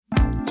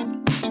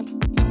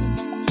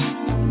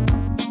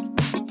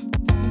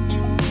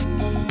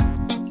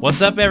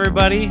What's up,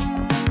 everybody?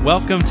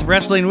 Welcome to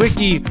Wrestling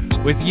Wiki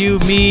with you,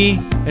 me,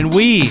 and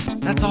we.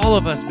 That's all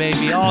of us,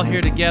 baby. All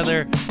here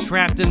together,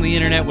 trapped in the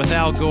internet with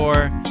Al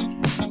Gore,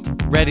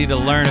 ready to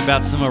learn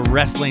about some of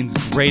wrestling's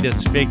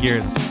greatest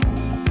figures.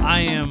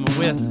 I am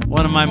with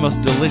one of my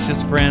most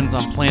delicious friends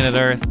on planet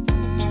Earth,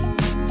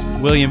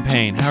 William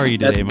Payne. How are you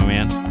today, my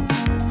man?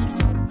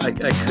 I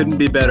couldn't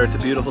be better. It's a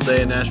beautiful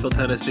day in Nashville,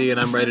 Tennessee,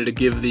 and I'm ready to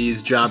give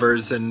these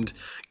jobbers and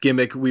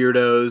gimmick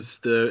weirdos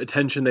the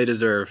attention they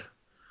deserve.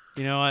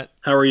 You know what?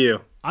 How are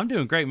you? I'm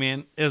doing great,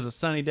 man. It is a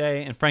sunny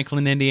day in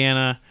Franklin,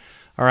 Indiana.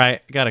 All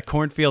right, I got a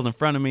cornfield in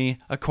front of me,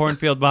 a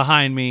cornfield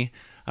behind me.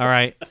 All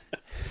right.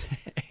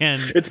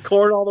 And it's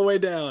corn all the way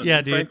down.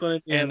 Yeah, dude.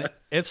 Franklin, Indiana. And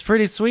it's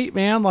pretty sweet,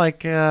 man.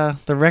 Like, the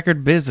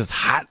record biz is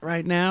hot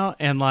right now,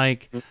 and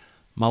like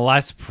my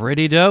life's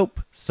pretty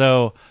dope.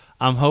 So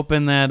I'm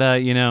hoping that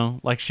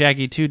like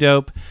Shaggy 2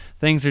 Dope,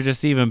 things are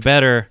just even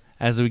better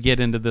as we get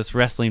into this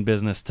wrestling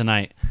business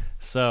tonight.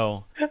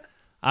 So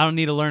I don't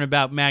need to learn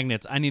about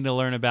magnets. I need to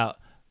learn about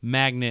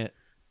magnet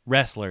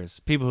wrestlers,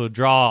 people who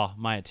draw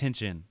my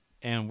attention.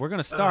 And we're going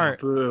to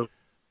start. Oh, boo.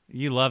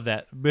 You love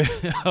that.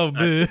 Oh,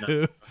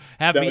 boo.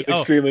 Happy, that was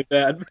extremely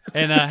bad.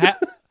 And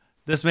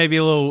this may be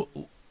a little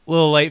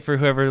late for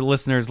whoever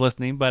listener is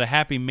listening, but a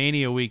happy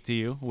Mania week to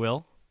you,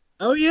 Will.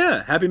 Oh,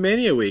 yeah. Happy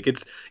Mania week.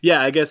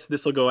 I guess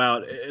this will go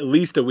out at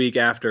least a week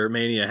after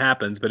Mania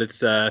happens, but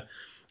it's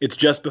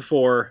just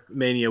before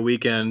Mania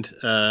weekend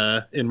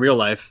in real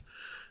life.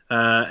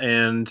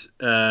 And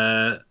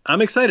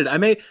I'm excited. I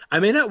may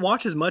not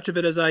watch as much of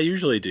it as I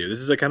usually do. This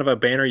is a kind of a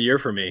banner year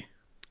for me.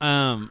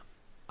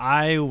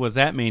 I was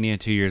at Mania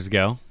 2 years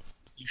ago.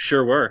 You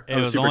sure were. It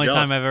was the only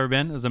time I've ever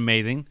been. It was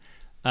amazing.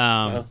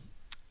 And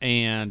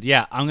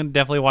yeah, I'm going to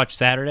definitely watch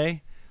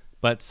Saturday,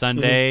 but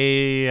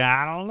Sunday,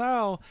 I don't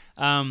know.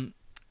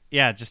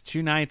 Yeah, just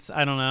 2 nights.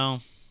 I don't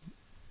know.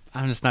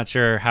 I'm just not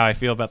sure how I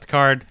feel about the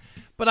card,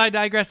 but I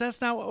digress.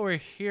 That's not what we're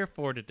here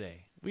for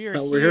today. We're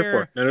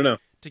here for. No.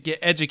 To get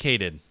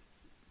educated.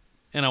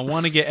 And I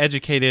want to get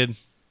educated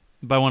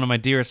by one of my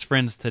dearest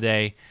friends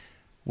today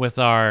with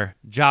our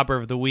Jobber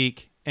of the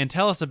Week. And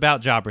tell us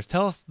about jobbers.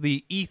 Tell us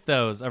the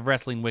ethos of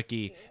Wrestling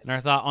Wiki and our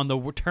thought on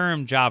the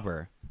term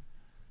jobber.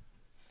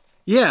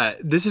 Yeah,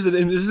 this is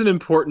an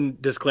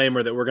important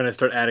disclaimer that we're going to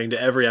start adding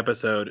to every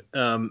episode.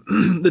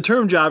 The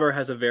term jobber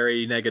has a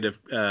very negative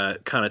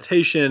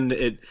connotation.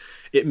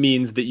 It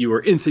means that you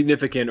were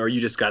insignificant, or you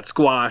just got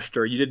squashed,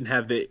 or you didn't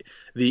have the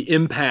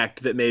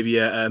impact that maybe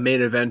a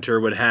main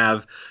eventer would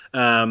have.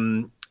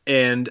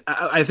 And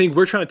I think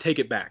we're trying to take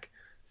it back.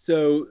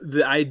 So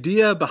the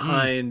idea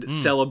behind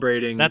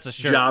celebrating that's a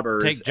shirt.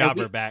 Jobbers. Take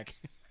jobber back.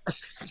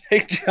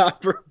 Take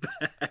jobber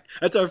back.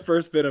 That's our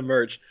first bit of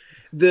merch.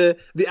 The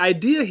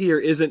idea here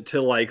isn't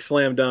to like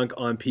slam dunk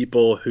on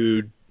people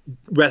who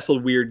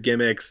wrestled weird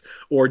gimmicks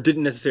or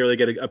didn't necessarily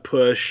get a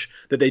push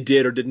that they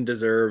did or didn't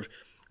deserve.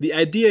 The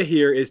idea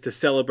here is to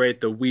celebrate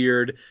the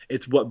weird.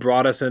 It's what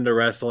brought us into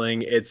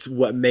wrestling. It's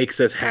what makes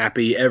us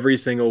happy every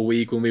single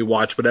week when we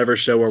watch whatever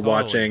show we're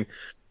watching.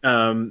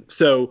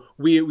 So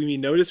we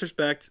mean no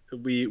disrespect.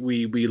 We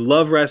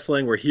love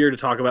wrestling. We're here to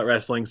talk about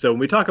wrestling. So when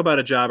we talk about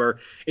a jobber,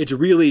 it's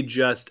really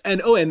just, and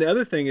the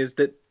other thing is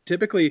that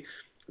typically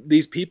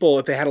these people,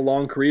 if they had a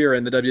long career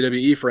in the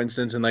WWE, for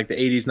instance, in like the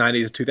 80s,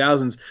 90s,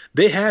 2000s,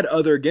 they had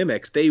other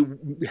gimmicks. They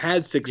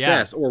had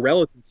success or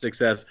relative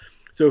success.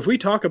 So if we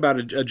talk about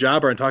a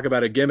jobber and talk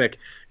about a gimmick,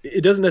 it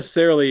doesn't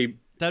necessarily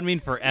doesn't mean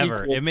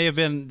forever. It may have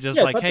been just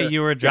hey,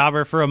 you were a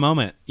jobber for a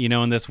moment,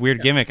 in this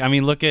weird gimmick. I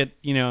mean, look at,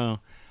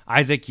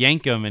 Isaac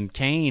Yankem and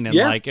Kane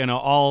and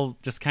all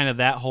just kind of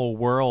that whole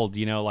world,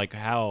 like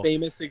how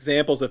famous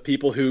examples of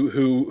people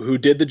who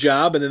did the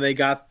job and then they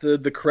got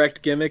the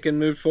correct gimmick and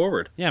moved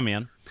forward. Yeah,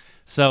 man.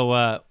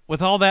 So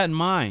with all that in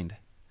mind,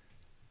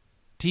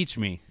 teach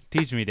me,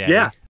 Daddy.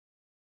 Yeah.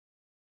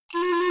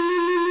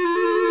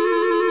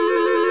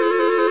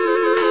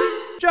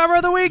 Jobber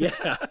of the Week.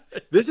 Yeah.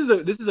 This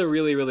is a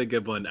really, really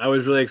good one. I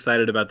was really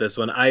excited about this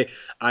one. I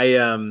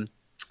know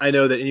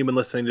that anyone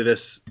listening to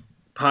this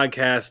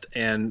podcast,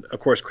 and of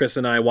course Chris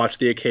and I watch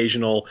the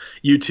occasional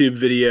YouTube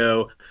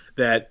video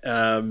that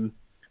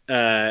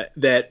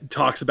that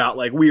talks about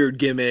like weird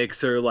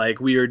gimmicks or like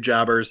weird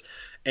jobbers.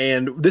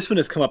 And this one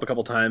has come up a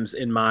couple times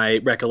in my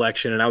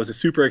recollection, and I was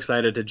super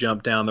excited to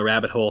jump down the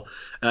rabbit hole.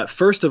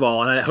 First of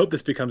all, and I hope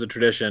this becomes a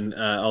tradition,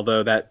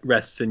 although that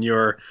rests in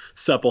your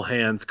supple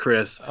hands,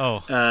 Chris.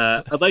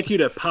 I'd like you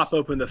to pop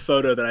open the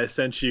photo that I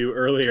sent you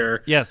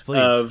earlier. Yes,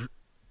 please.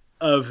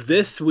 Of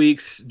this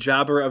week's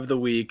Jobber of the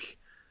Week.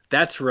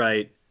 That's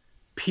right,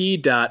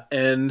 P.N.News.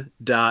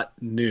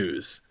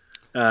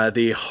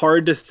 The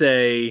hard to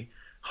say,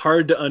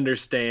 hard to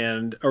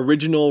understand,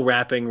 original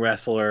rapping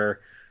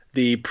wrestler,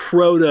 the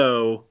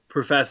proto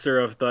professor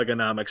of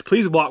thugonomics.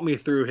 Please walk me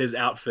through his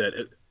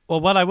outfit.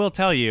 Well, what I will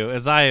tell you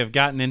is I have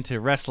gotten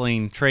into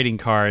wrestling trading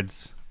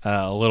cards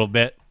a little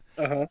bit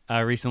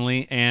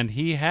recently, and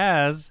he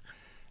has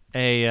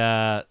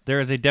there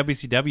is a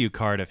WCW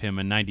card of him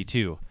in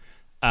 '92.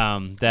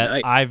 that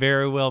I Nice.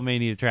 very well may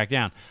need to track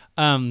down.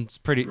 It's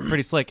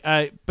pretty slick.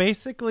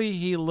 Basically,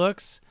 he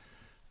looks,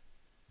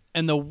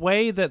 and the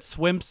way that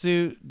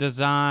swimsuit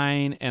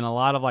design and a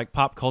lot of like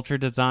pop culture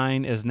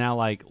design is now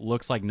like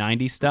looks like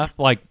 90s stuff,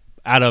 like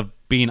out of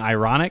being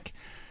ironic.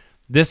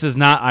 This is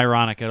not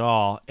ironic at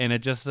all, and it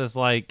just is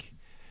like,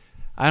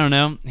 I don't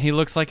know. He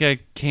looks like a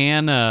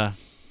can. I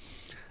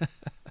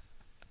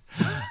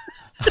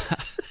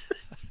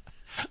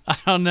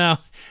don't know.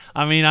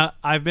 I mean,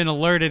 I've been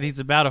alerted he's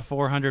about a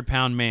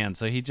 400-pound man,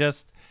 so He's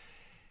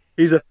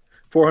a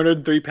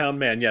 403-pound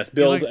man. Yes, he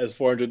billed like as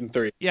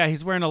 403. yeah,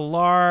 he's wearing a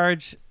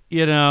large,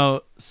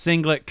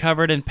 singlet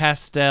covered in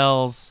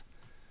pastels,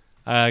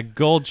 a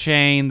gold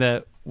chain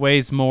that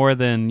weighs more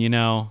than,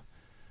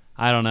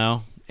 I don't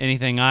know,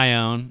 anything I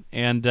own.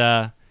 And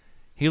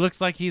he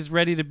looks like he's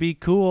ready to be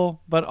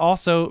cool, but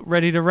also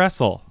ready to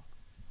wrestle.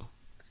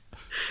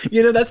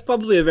 That's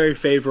probably a very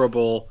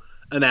favorable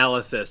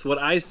analysis. What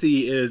I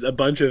see is a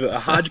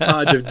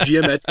hodgepodge of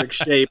geometric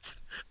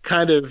shapes,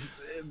 kind of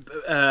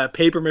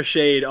paper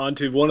mache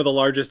onto one of the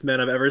largest men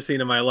I've ever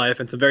seen in my life,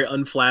 and some very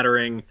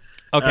unflattering.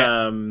 Okay,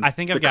 I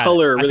think I've the got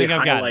color it. I really think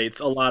I've got it. highlights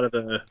a lot of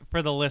the.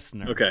 For the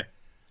listener. Okay.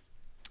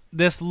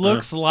 This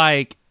looks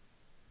like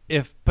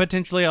if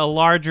potentially a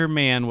larger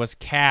man was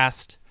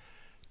cast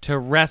to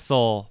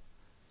wrestle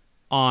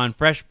on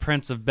Fresh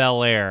Prince of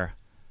Bel-Air,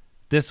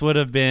 this would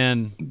have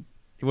been,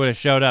 he would have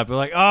showed up.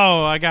 Like,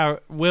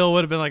 Will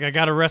would have been like, I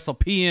got to wrestle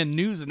PN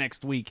News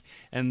next week,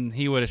 and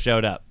he would have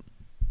showed up.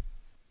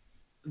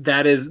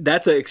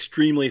 That's an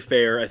extremely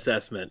fair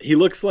assessment. He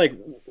looks like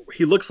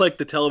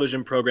the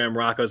television program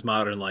Rocco's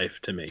Modern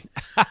Life to me.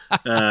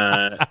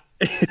 uh,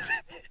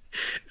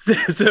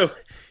 so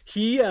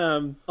he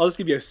I'll just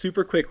give you a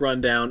super quick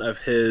rundown of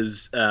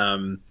his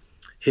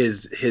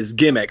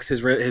gimmicks,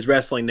 his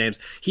wrestling names.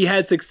 He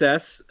had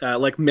success,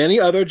 like many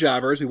other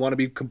jobbers. We want to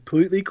be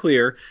completely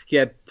clear. He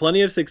had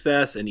plenty of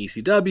success in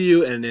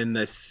ECW and in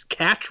this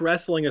Catch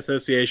Wrestling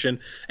Association,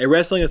 a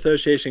wrestling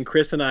association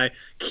Chris and I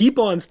keep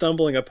on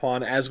stumbling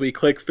upon as we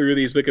click through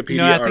these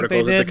Wikipedia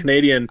articles. It's a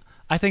Canadian.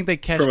 I think they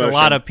catched a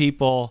lot of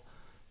people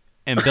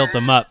and built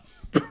them up.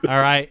 All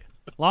right,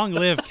 long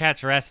live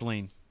Catch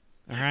Wrestling.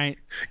 All right.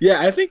 Yeah,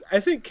 I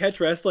think Catch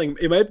Wrestling.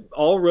 It might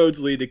all roads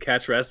lead to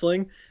Catch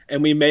Wrestling,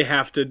 and we may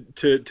have to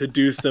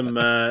do some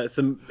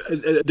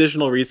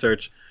additional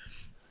research.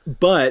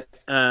 But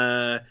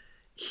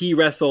he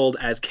wrestled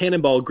as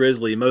Cannonball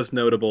Grizzly, most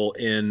notable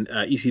in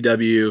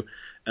ECW.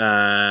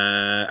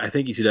 I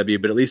think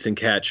ECW, but at least in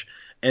Catch.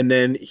 And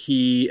then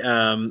he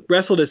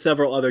wrestled as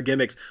several other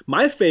gimmicks.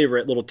 My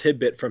favorite little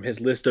tidbit from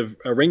his list of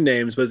ring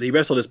names was he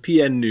wrestled as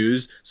PN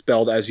News,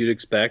 spelled as you'd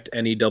expect,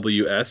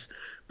 News.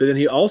 But then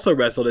he also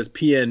wrestled as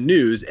PN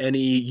News,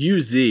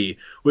 Neuz,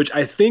 which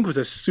I think was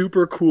a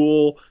super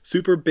cool,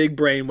 super big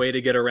brain way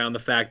to get around the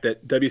fact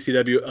that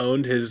WCW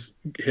owned his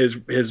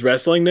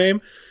wrestling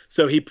name.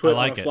 So he put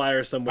on a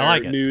flyer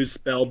somewhere, News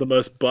spelled the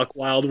most buck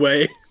wild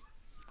way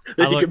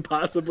that you could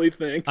possibly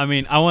think. I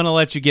mean, I want to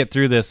let you get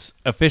through this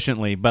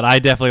efficiently, but I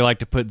definitely like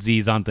to put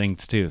Z's on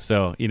things too.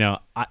 So,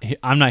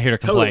 I'm not here to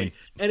complain. Totally.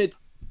 And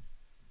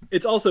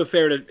it's also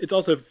fair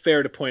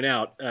to point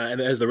out, and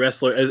as the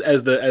wrestler,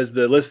 as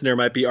the listener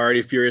might be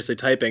already furiously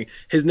typing,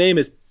 his name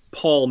is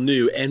Paul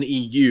New,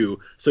 Neu.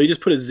 So he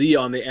just put a Z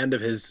on the end of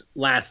his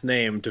last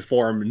name to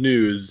form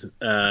News.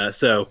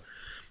 So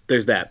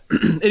there's that.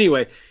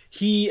 Anyway,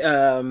 he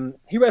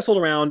wrestled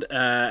around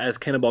as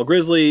Cannonball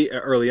Grizzly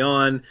early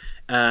on,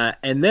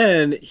 and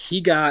then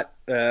he got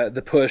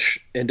the push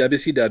in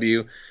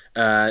WCW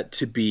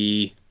to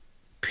be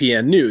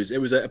PN News. It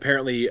was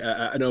apparently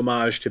an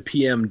homage to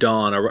PM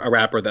Dawn, a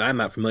rapper that I'm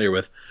not familiar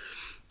with.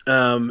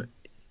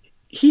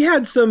 He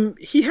had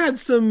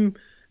an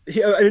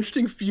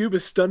interesting feud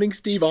with Stunning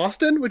Steve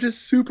Austin, which is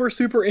super,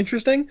 super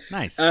interesting.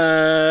 Nice.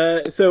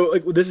 So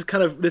this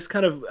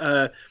kind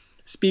of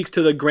speaks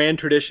to the grand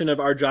tradition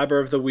of our Jobber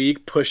of the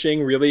Week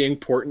pushing really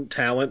important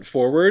talent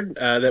forward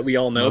that we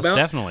all know about. Most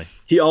definitely.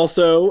 He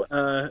also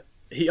at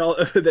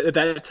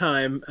that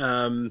time.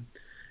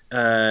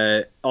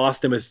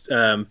 Austin was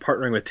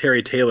partnering with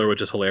Terry Taylor,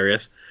 which is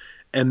hilarious.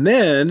 And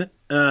then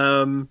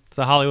it's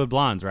the Hollywood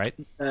Blondes, right?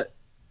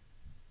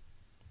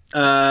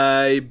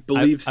 I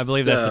believe I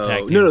believe that's the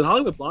tag team. No,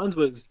 Hollywood Blondes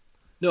was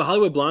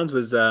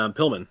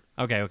Pillman.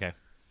 Okay.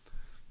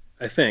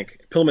 I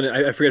think Pillman.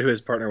 I forget who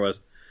his partner was.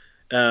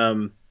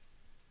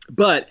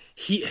 But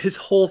his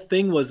whole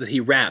thing was that he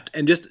rapped,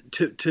 and just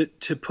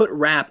to put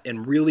rap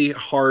in really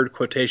hard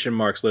quotation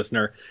marks,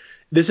 listener.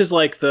 This is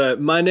like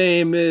my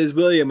name is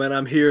William, and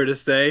I'm here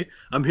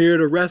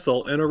to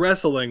wrestle in a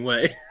wrestling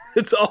way.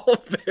 It's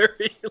all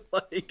very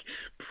like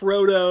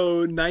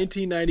proto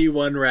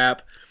 1991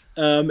 rap.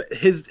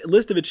 His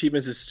list of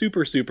achievements is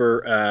super,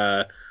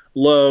 super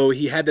low.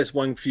 He had this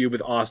one feud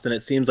with Austin.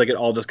 It seems like it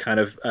all just kind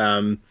of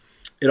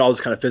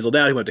fizzled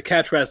out. He went to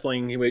Catch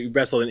Wrestling. He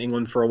wrestled in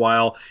England for a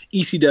while.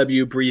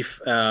 ECW,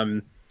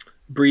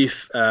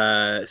 brief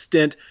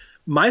stint.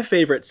 My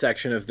favorite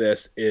section of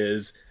this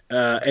is.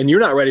 And you're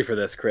not ready for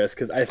this, Chris,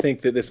 because I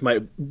think that this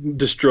might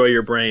destroy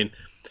your brain.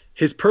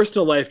 His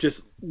personal life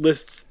just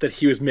lists that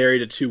he was married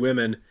to 2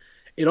 women.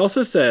 It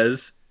also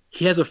says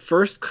he has a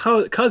first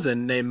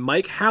cousin named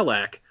Mike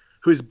Halak,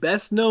 who's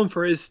best known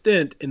for his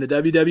stint in the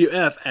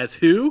WWF as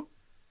who?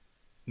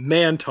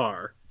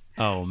 Mantar.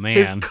 Oh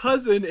His man,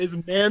 cousin is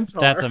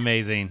Mantar. that's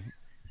amazing.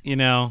 You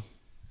know,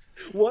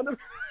 One of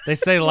they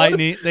say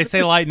lightning. They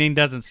say lightning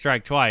doesn't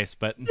strike twice,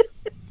 but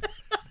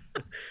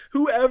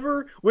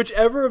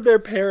whichever of their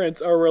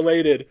parents are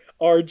related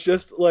are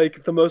just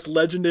like the most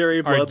legendary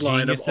are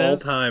bloodline of all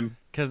geniuses time.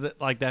 because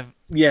like that.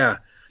 Yeah.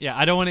 Yeah,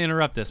 I don't want to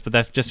interrupt this, but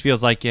that just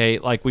feels like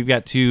like we've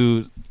got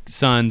 2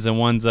 sons and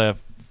one's a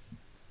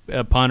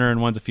punter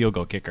and one's a field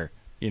goal kicker.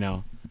 You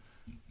know,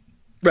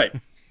 Right.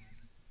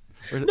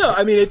 No,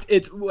 I mean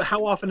it's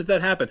how often does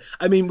that happen?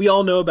 I mean, we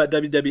all know about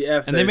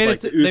WWF and they made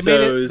like it. the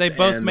Usos They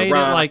both and made The it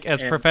Rock like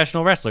as and,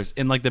 professional wrestlers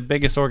in like the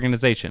biggest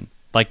organization.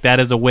 Like that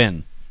is a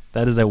win.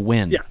 That is a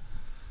win. Yeah.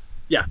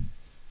 Yeah.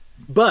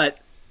 But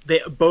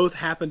they both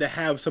happen to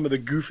have some of the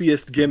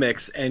goofiest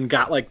gimmicks and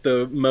got like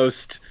the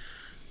most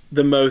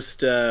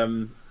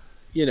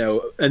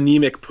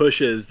anemic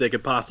pushes they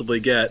could possibly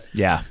get.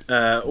 Yeah.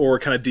 Or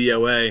kind of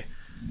DOA.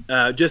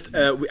 Just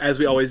as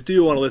we always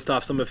do, want to list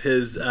off some of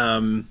his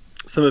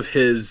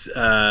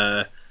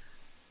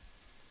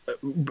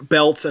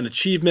belts and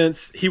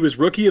achievements. He was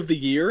Rookie of the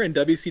Year in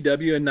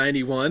WCW in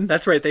 '91.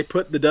 That's right, they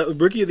put the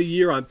Rookie of the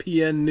Year on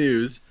PN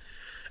News.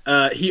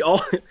 He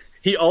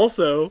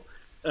also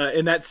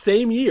in that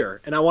same year,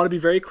 and I want to be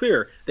very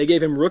clear, they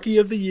gave him Rookie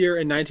of the Year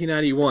in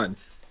 1991.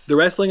 The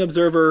Wrestling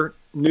Observer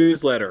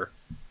newsletter,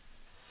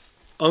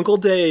 Uncle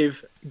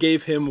Dave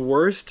gave him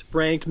Worst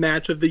Ranked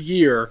Match of the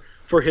Year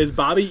for his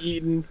Bobby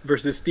Eaton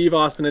versus Steve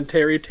Austin and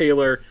Terry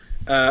Taylor.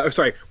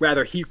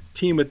 He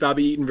teamed with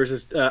Bobby Eaton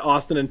versus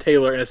Austin and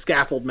Taylor in a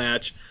scaffold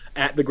match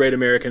at the Great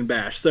American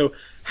Bash. So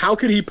how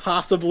could he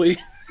possibly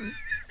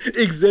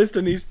exist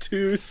in these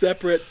 2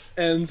 separate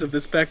ends of the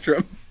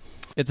spectrum?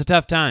 It's a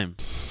tough time.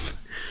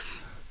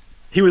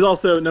 He was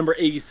also number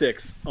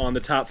 86 on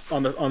the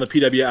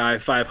PWI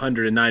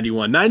 500 in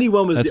 91.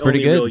 91 was That's the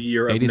only good. real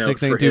year of note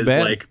for his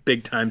bad. like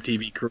big time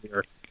TV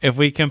career. If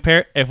we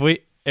compare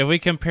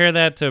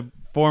that to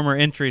former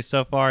entries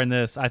so far in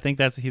this, I think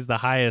he's the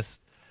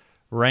highest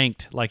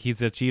ranked. Like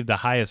he's achieved the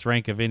highest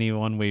rank of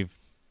anyone we've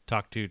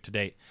talked to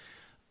date.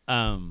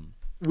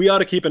 We ought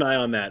to keep an eye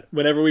on that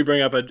whenever we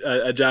bring up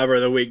a jobber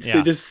of the week. Yeah.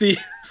 So just see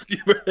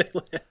where they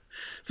land.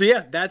 So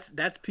yeah, that's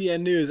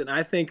PN News, and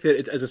I think that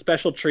it's as a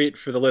special treat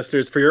for the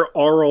listeners, for your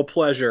oral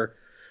pleasure.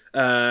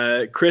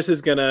 Chris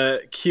is gonna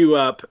cue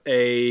up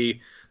a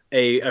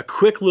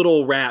quick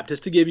little rap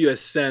just to give you a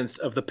sense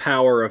of the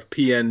power of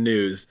PN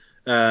News.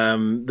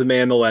 The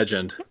man, the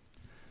legend.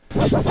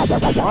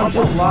 On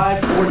July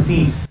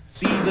 14th,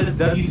 see the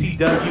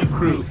WCW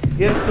crew.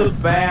 It's the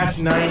Bash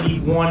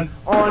 91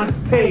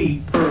 on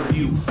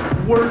pay-per-view.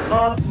 Word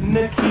up,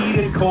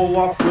 Nikita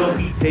Koloff will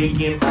be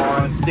taking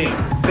on Sting.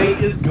 They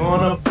is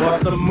gonna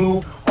bust a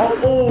move all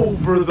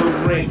over the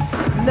ring.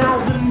 Now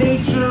the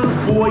Nature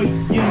Boy,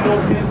 you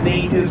know his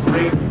name is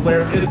Ric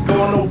Flair, is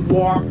gonna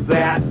walk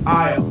that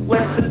aisle.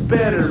 Let's it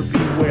better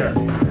beware.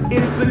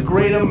 It's the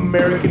Great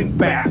American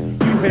Bash.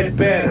 You had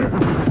better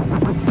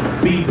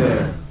be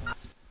there.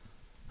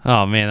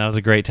 Oh man, that was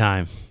a great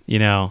time. You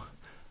know,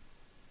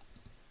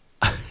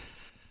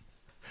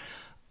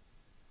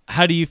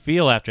 how do you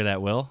feel after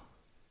that, Will?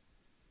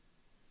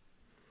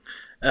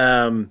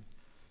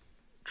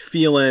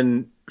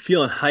 Feeling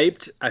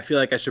hyped. I feel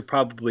like I should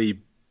probably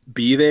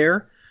be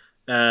there.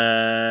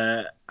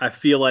 I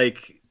feel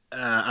like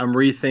I'm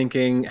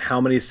rethinking how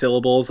many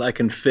syllables I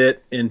can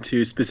fit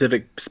into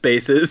specific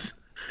spaces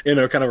in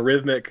a kind of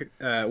rhythmic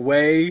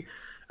way.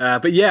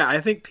 But yeah,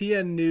 I think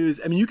PN News.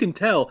 I mean, you can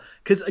tell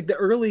because like the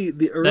early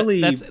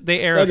That's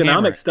the era of ergonomic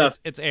Hammer. stuff.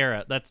 It's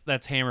era.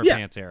 That's Hammer Yeah.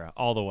 Pants era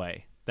all the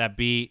way. That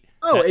beat.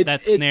 Oh,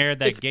 that snare.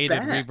 That it's gated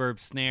bad. reverb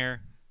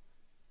snare.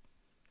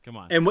 Come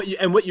on. And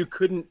what you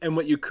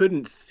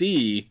couldn't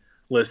see,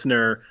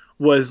 listener,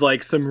 was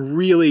like some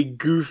really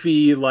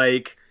goofy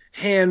like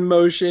hand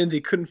motions.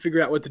 He couldn't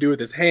figure out what to do with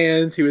his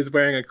hands. He was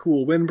wearing a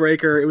cool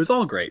windbreaker. It was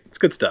all great. It's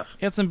good stuff.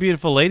 He had some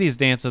beautiful ladies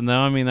dancing though.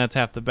 I mean, that's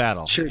half the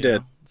battle. Sure you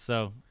did. know?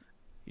 So,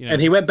 you know.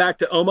 And he went back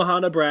to Omaha,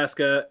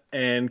 Nebraska,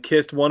 and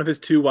kissed one of his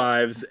 2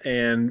 wives,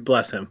 and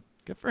bless him.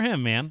 Good for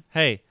him, man.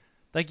 Hey,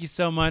 thank you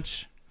so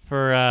much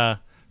for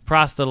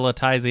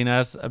proselytizing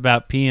us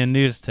about PN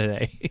News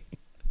today.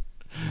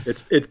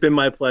 It's been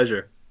my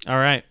pleasure. All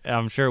right,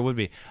 I'm sure it would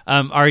be.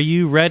 Are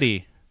you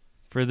ready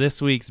for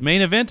this week's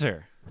main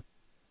eventer?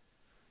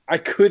 I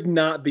could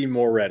not be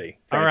more ready.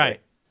 All frankly. right.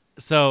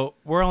 So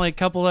we're only a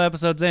couple of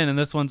episodes in, and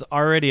this one's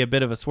already a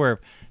bit of a swerve.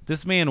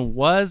 This man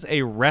was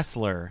a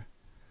wrestler,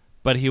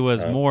 but he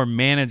was more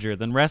manager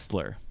than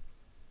wrestler.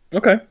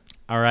 Okay.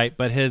 All right,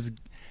 but his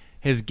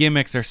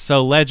gimmicks are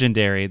so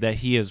legendary that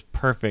he is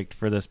perfect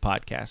for this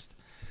podcast.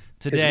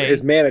 Today,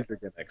 His manager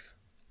gimmicks.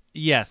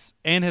 yes,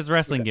 and his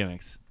wrestling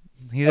gimmicks.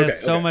 He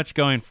has so much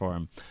going for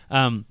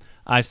him.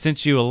 I've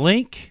sent you a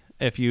link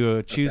if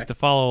you choose to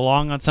follow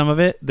along on some of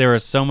it. There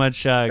is so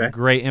much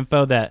great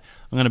info that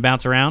I'm going to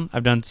bounce around.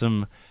 I've done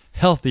some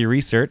healthy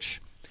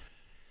research.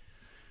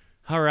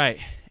 All right.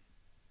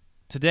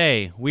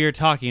 Today, we are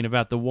talking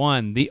about the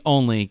one, the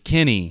only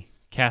Kenny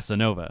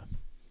Cassanova.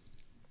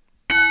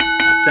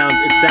 It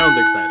sounds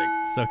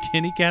exciting. So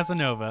Kenny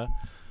Casanova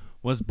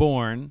was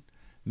born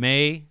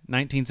May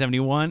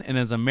 1971 and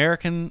is an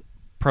American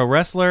pro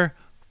wrestler,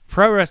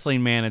 pro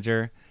wrestling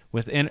manager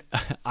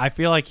I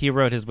feel like he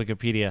wrote his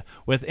Wikipedia,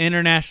 with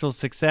international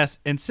success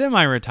in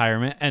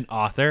semi-retirement, an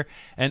author,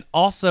 and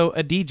also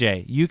a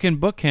DJ. You can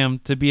book him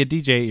to be a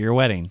DJ at your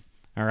wedding.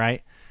 All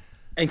right.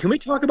 And can we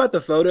talk about the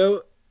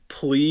photo,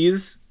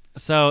 please?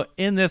 So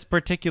in this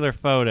particular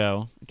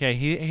photo, okay,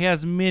 he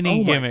has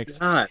many gimmicks.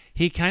 God.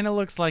 He kind of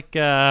looks like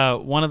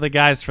one of the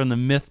guys from the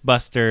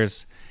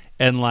Mythbusters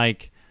and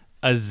like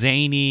a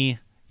zany,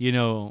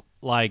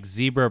 like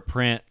zebra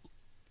print,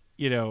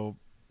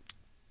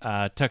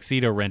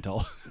 tuxedo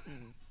rental.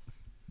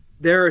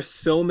 There are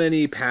so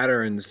many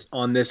patterns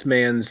on this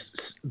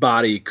man's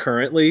body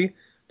currently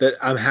that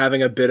I'm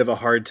having a bit of a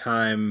hard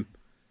time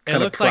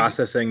kind of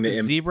processing like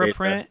the zebra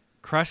print,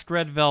 crushed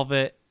red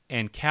velvet,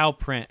 and cow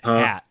print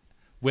hat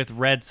with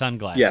red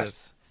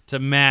sunglasses to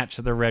match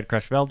the red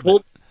crushed velvet.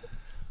 Well,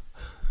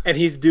 and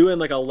he's doing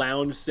like a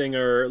lounge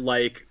singer,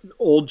 like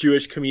old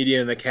Jewish comedian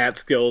in the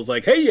Catskills,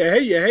 like hey yeah, hey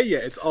yeah, hey yeah.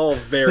 It's all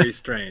very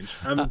strange.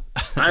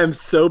 I am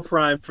so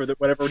primed for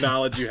whatever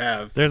knowledge you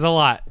have. There's a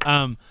lot.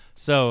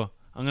 So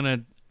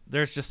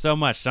there's just so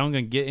much. So I'm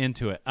gonna get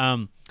into it.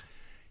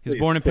 He's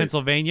born in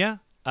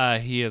Pennsylvania.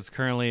 He is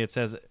currently, it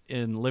says,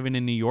 living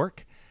in New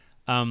York.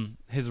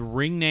 His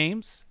ring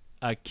names,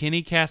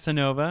 Kenny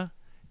Cassanova.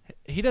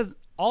 He does.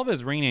 All of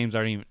his ring names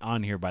aren't even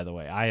on here, by the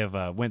way. I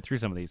have went through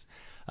some of these.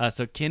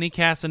 So Kenny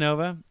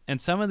Cassanova, and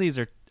some of these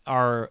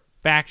are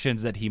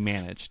factions that he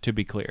managed, to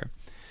be clear.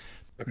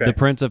 Okay. The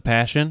Prince of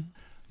Passion,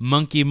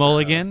 Monkey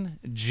Mulligan,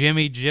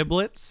 Jimmy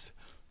Giblets,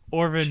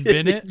 Orvin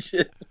Bennett,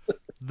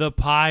 the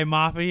Pie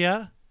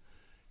Mafia,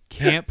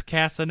 Camp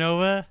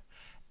Casanova,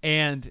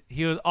 and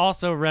he was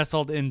also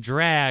wrestled in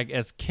drag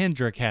as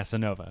Kendra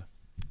Casanova.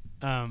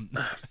 Of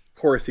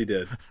course he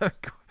did.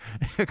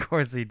 Of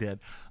course he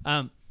did.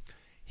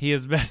 He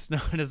is best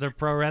known as a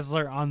pro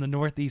wrestler on the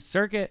Northeast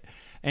Circuit,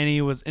 and he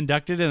was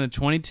inducted in the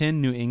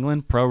 2010 New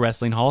England Pro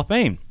Wrestling Hall of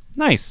Fame.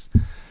 Nice.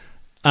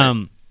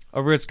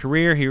 Over his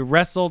career, he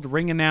wrestled,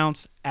 ring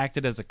announced,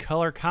 acted as a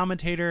color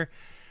commentator,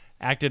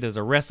 acted as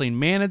a wrestling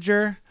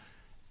manager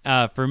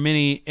for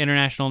many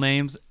international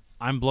names.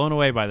 I'm blown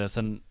away by this.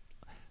 And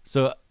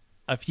so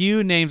a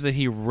few names that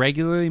he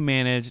regularly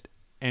managed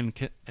and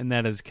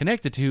that is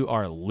connected to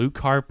are Luke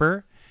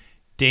Harper,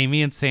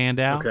 Damian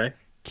Sandow,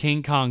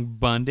 King Kong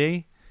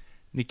Bundy,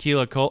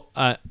 Nikolai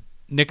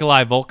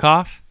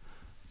Volkov,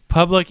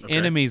 Public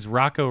Enemy's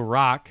Rocco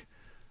Rock,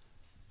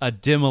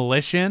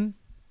 Demolition,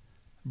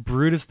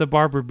 Brutus the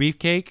Barber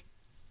Beefcake,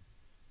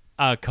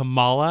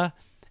 Kamala,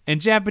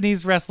 and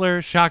Japanese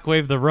wrestler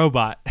Shockwave the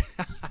Robot.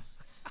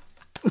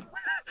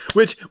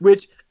 Which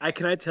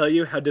can I tell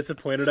you how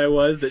disappointed I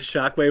was that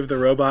Shockwave the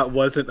Robot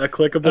wasn't a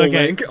clickable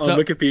link on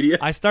Wikipedia?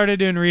 I started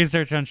doing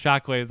research on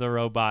Shockwave the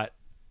Robot.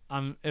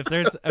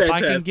 If I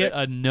can get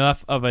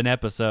enough of an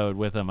episode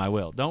with him, I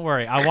will. Don't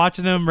worry. I'm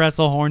watching him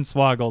wrestle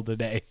Hornswoggle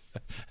today.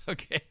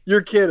 Okay.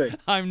 You're kidding.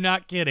 I'm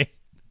not kidding.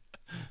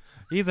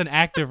 He's an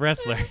active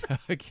wrestler.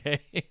 Okay.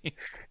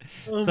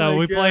 So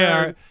we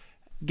play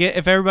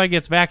if everybody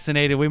gets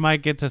vaccinated, we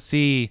might get to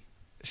see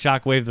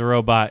Shockwave the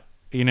Robot,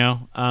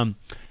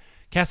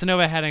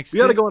 Casanova had we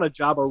got to go on a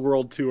Jobber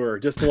World Tour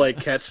just to like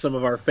catch some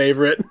of our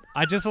favorite.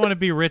 I just want to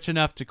be rich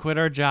enough to quit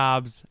our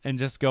jobs and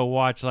just go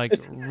watch like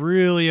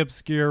really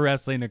obscure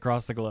wrestling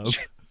across the globe.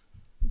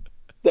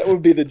 That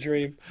would be the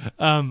dream.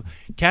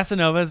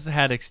 Casanova's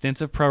had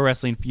extensive pro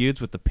wrestling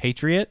feuds with the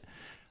Patriot,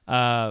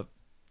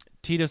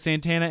 Tito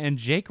Santana, and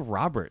Jake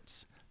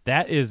Roberts.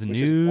 That is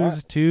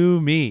news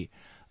to me,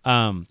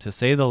 to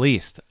say the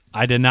least.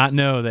 I did not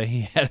know that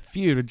he had a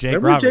feud with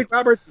Jake Roberts. Jake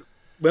Roberts?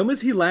 When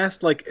was he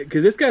last,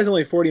 because this guy's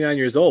only 49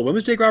 years old. When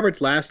was Jake Roberts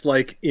last,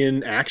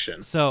 in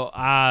action? So,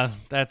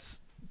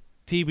 that's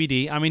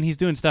TBD. I mean, he's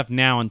doing stuff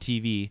now on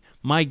TV.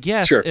 My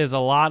guess is a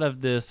lot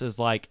of this is,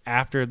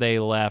 after they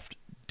left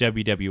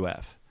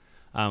WWF.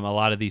 A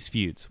lot of these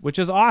feuds, which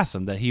is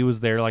awesome that he was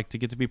there, to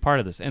get to be part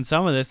of this. And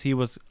some of this, he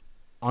was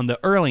on the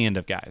early end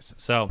of guys.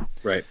 So,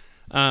 right.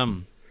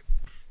 In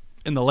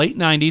the late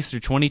 90s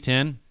through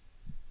 2010,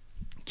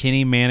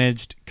 Kenny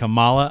managed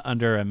Kamala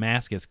under a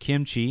mask as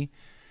Kimchi,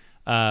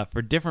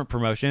 for different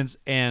promotions,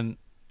 and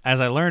as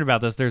I learned about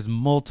this, there's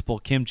multiple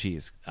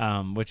Kimchis,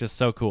 which is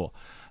so cool.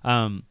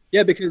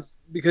 Yeah, because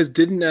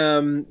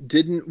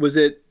didn't was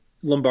it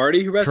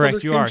Lombardi who wrestled correct,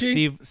 as you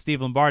Kimchi? are.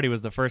 Steve Lombardi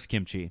was the first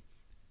Kimchi.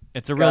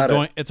 It's a real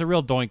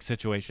doink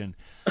situation.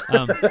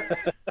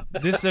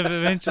 This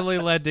eventually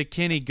led to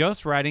Kenny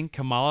ghostwriting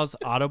Kamala's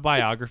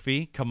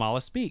autobiography,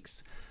 Kamala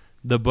Speaks.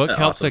 The book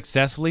helped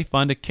successfully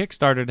fund a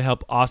Kickstarter to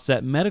help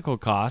offset medical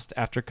costs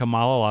after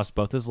Kamala lost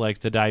both his legs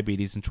to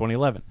diabetes in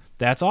 2011.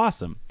 That's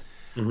awesome.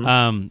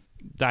 Mm-hmm.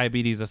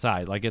 Diabetes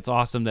aside, it's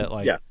awesome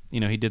that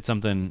he did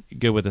something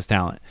good with his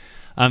talent.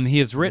 He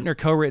has written or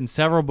co-written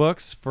several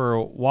books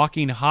for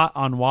Walking Hot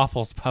on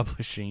Waffles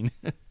Publishing,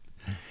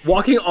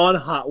 Walking on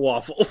hot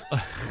waffles.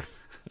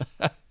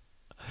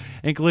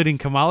 including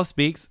Kamala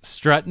Speaks,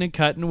 Struttin' and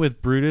Cuttin'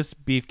 with Brutus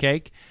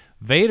Beefcake,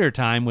 Vader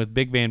Time with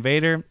Big Van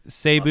Vader,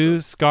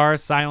 Cebu, Scar,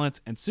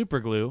 Silence, and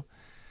Superglue,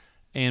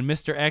 and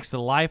Mr. X, the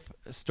life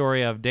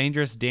story of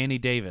Dangerous Danny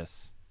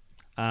Davis.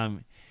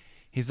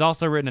 He's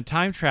also written a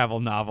time travel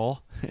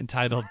novel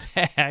entitled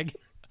Tag.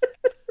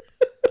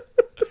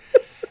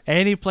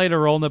 And he played a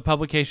role in the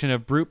publication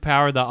of Brute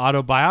Power, the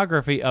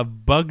autobiography of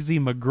Bugsy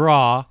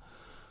McGraw.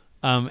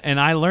 And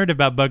I learned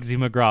about Bugsy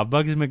McGraw.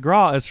 Bugsy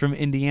McGraw is from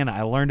Indiana.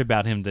 I learned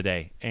about him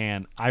today,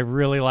 and I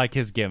really like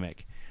his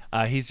gimmick.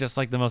 He's just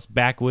like the most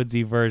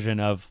backwoodsy version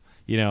of,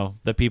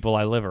 the people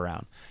I live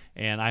around.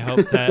 And I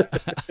hope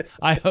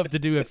to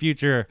do a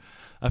future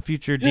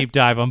deep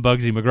dive on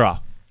Bugsy McGraw.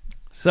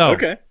 So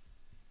Okay.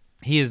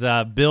 he is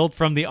billed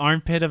from the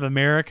armpit of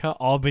America,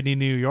 Albany,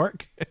 New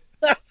York.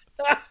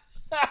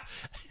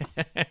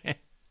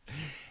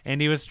 And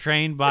he was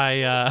trained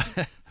by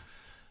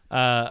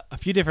a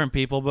few different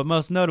people, but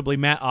most notably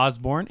Matt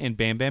Osborne and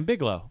Bam Bam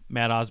Bigelow.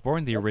 Matt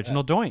Osborne, the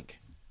original Doink.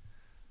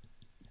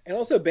 And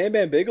also, Bam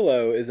Bam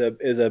Bigelow is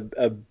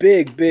a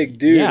big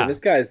dude, Yeah. and this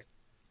guy's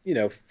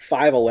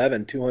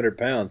 5'11", 200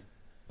 pounds.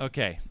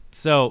 Okay,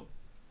 so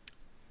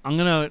I'm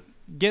gonna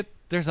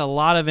there's a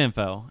lot of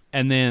info,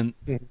 and then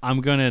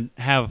I'm gonna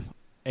have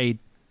a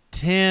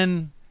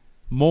 10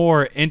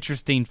 more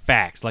interesting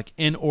facts, like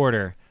in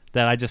order,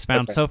 that I just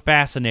found so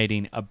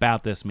fascinating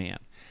about this man.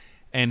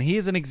 And he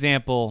is an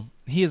example.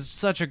 He is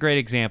such a great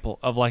example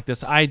of like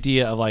this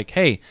idea of like,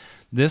 hey,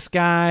 this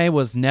guy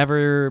was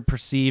never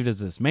perceived as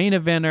this main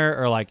eventer,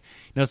 or like,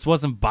 this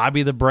wasn't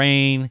Bobby the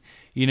Brain,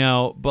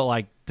 but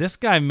like this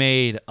guy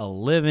made a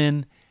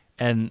living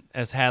and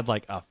has had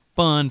like a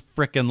fun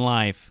frickin'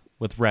 life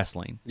with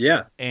wrestling.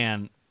 Yeah.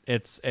 And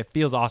it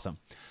feels awesome.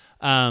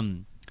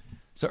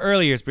 So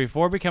early years,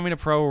 before becoming a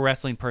pro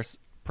wrestling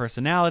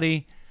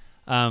personality,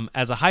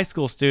 as a high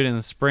school student in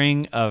the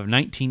spring of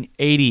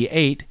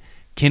 1988,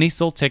 Kenny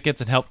sold tickets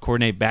and helped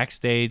coordinate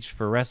backstage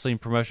for a wrestling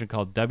promotion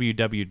called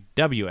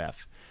WWWF.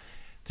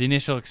 The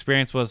initial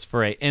experience was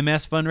for a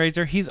MS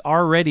fundraiser. He's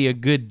already a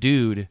good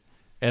dude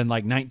in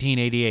like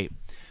 1988,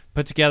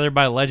 put together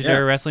by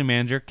legendary wrestling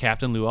manager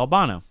Captain Lou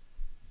Albano.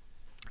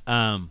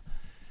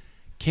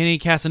 Kenny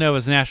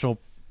Cassanova's national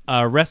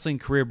wrestling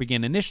career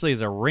began initially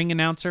as a ring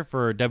announcer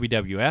for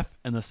WWF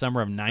in the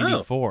summer of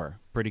 '94.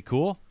 Pretty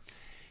cool.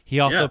 He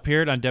also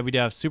appeared on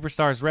WWF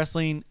Superstars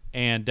Wrestling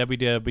and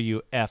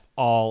WWF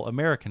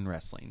All-American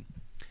Wrestling.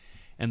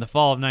 In the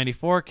fall of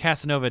 '94,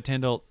 Casanova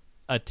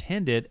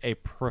attended a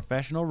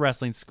professional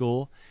wrestling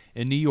school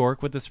in New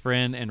York with his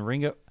friend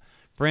Ring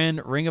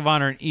of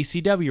Honor and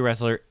ECW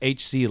wrestler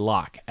H.C.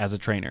 Locke as a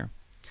trainer.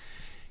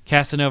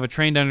 Casanova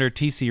trained under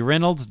T.C.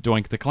 Reynolds,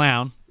 Doink the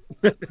Clown.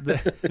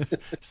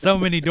 So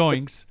many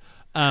doinks.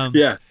 A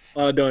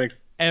lot of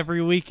doinks.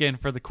 Every weekend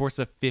for the course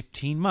of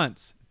 15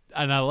 months.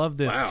 And I love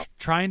this. Wow.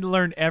 Trying to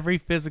learn every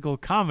physical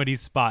comedy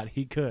spot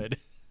he could.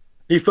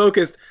 He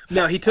focused.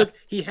 Now he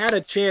had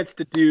a chance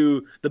to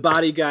do the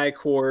body guy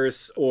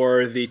course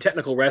or the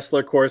technical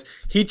wrestler course.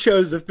 He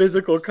chose the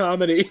physical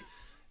comedy.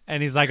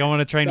 And he's like, I want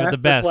to train with the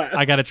best. Masterclass.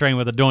 I got to train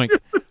with a doink.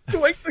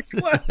 Doink the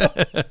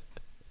clown.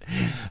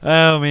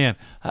 Oh, man.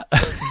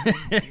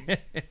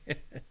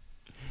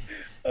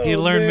 He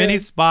learned many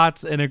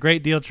spots and a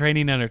great deal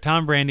training under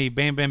Tom Brandi,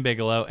 Bam Bam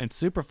Bigelow, and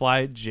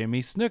Superfly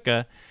Jimmy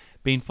Snuka,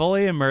 being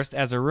fully immersed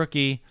as a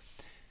rookie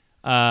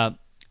and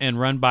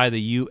run by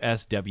the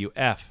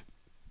USWF.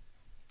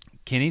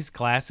 Kenny's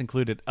class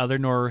included other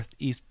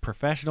Northeast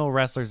professional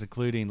wrestlers,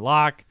 including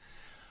Locke,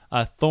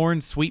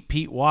 Thorne Sweet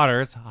Pete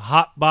Waters,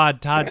 Hot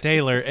Bod Todd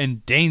Taylor,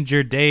 and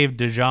Danger Dave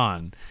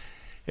DeJean.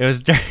 It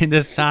was during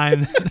this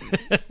time...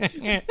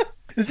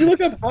 Did you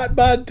look up Hot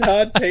Bod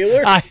Todd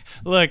Taylor? I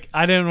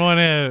didn't want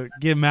to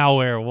get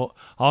malware. Well,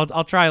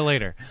 I'll try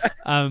later.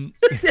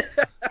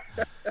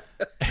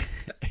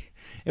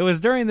 It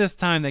was during this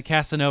time that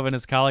Casanova and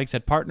his colleagues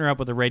had partnered up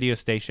with a radio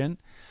station,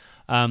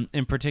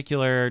 in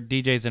particular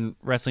DJs and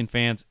wrestling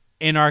fans,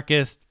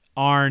 anarchist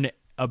Arn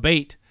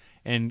Abate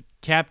and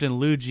Captain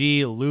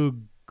Lou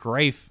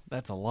Grafe.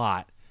 That's a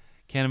lot.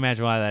 Can't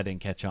imagine why that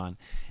didn't catch on.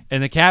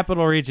 In the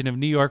capital region of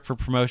New York for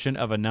promotion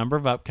of a number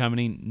of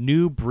upcoming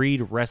new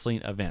breed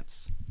wrestling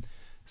events.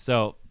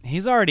 So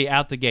he's already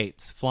out the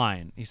gates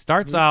flying. He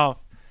starts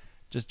off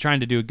just trying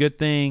to do a good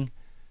thing,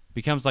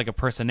 becomes like a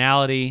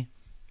personality,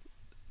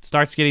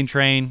 starts getting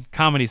trained,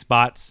 comedy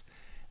spots,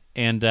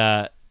 and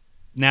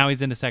now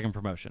he's into second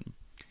promotion.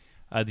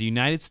 The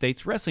United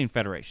States Wrestling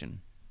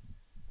Federation.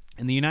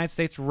 And the United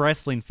States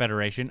Wrestling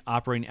Federation,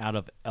 operating out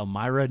of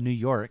Elmira, New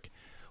York,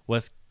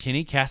 was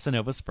Kenny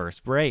Casanova's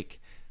first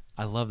break.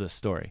 I love this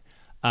story.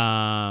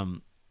 Also,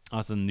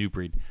 the new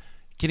breed.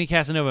 Kenny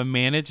Casanova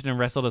managed and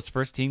wrestled his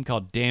first team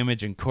called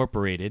Damage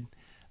Incorporated.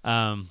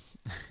 That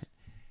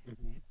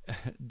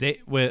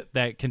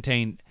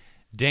contained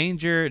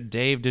Danger,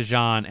 Dave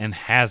DeJean, and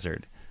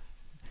Hazard.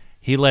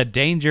 He led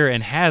Danger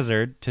and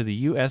Hazard to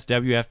the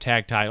USWF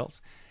tag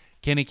titles.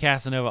 Kenny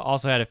Casanova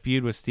also had a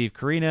feud with Steve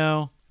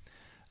Corino,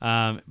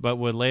 but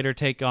would later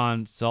take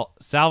on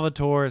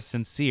Salvatore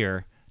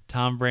Sincere,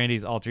 Tom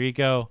Brandy's alter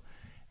ego,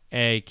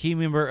 a key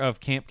member of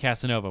Camp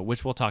Casanova,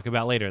 which we'll talk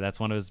about later. That's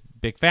one of his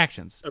big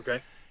factions.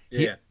 Okay.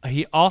 Yeah.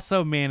 He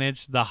also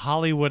managed the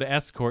Hollywood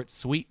escort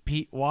Sweet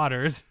Pete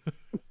Waters.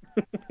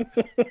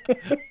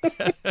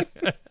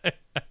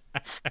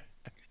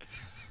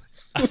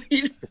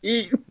 Sweet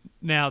Pete.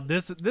 Now,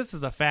 this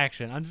is a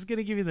faction. I'm just going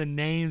to give you the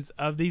names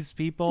of these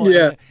people.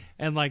 Yeah.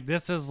 And like,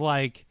 this is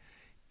like,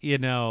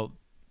 the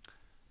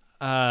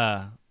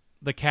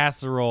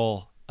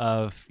casserole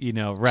of,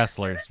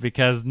 wrestlers,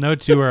 because no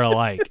two are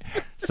alike.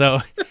 So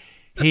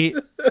he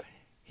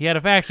had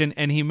a faction,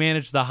 and he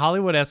managed the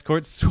Hollywood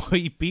escort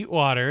Sweet Pete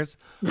Waters,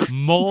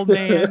 Mole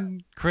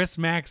Man Chris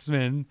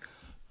Maxman,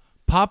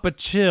 Papa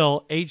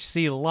Chill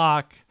H.C.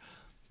 Locke,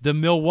 the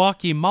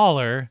Milwaukee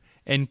Mauler,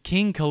 and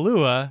King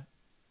Kalua,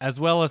 as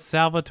well as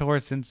Salvatore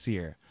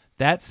Sincere.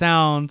 That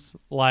sounds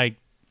like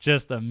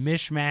just a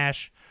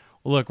mishmash.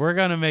 Look, we're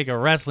going to make a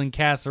wrestling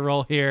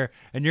casserole here,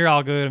 and you're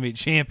all going to be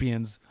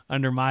champions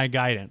under my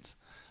guidance.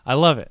 I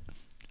love it.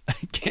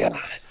 God.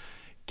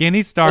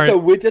 Kenny started...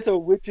 That's a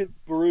witch's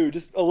brew.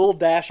 Just a little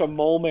dash of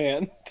Mole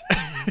Man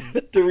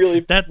to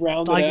really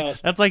round it out.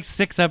 That's like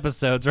 6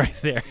 episodes right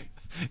there.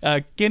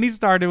 Kenny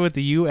started with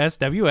the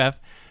USWF,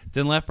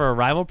 then left for a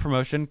rival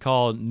promotion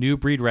called New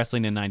Breed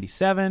Wrestling in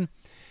 97.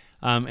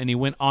 And he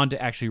went on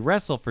to actually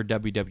wrestle for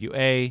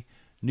WWA,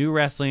 New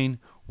Wrestling,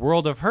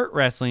 World of Hurt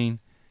Wrestling,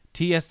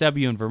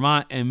 TSW in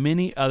Vermont, and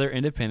many other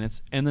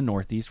independents in the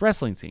Northeast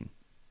wrestling scene.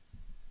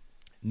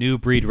 New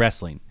Breed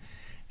Wrestling.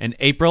 In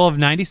April of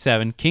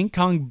 97, King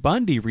Kong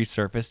Bundy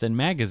resurfaced in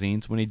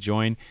magazines when he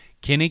joined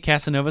Kenny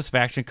Casanova's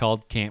faction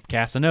called Camp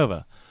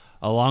Casanova,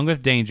 along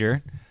with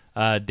Danger,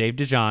 Dave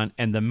DeJohn,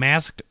 and the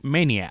Masked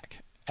Maniac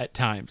at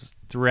times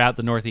throughout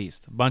the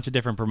Northeast. A bunch of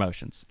different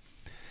promotions.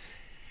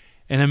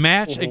 In a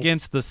match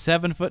against the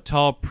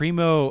 7-foot-tall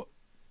Primo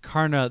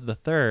Carna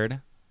III,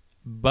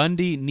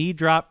 Bundy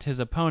knee-dropped his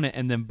opponent,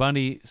 and then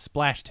Bundy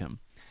splashed him.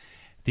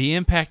 The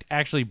impact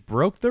actually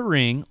broke the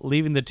ring,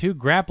 leaving the two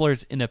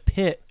grapplers in a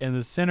pit in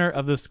the center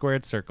of the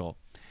squared circle.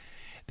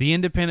 The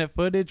independent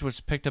footage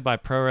was picked up by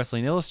Pro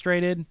Wrestling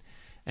Illustrated,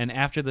 and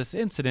after this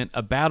incident,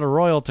 a battle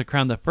royal to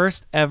crown the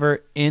first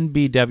ever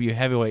NBW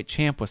heavyweight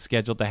champ was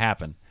scheduled to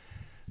happen.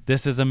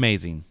 This is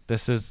amazing.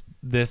 This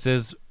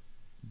is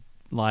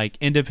like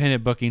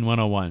independent booking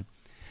 101.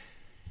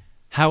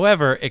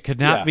 However, it could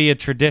not be a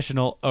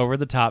traditional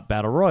over-the-top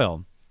battle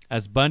royal,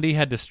 as Bundy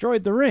had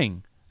destroyed the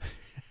ring.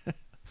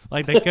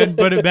 Like they couldn't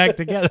put it back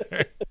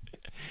together.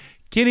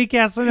 Kenny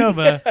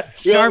Casanova,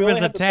 sharp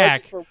as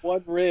attack. For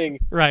one ring.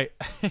 Right.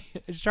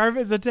 Sharp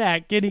as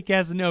attack, Kenny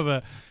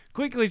Casanova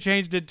quickly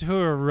changed it to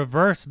a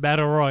reverse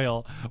battle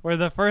royal, where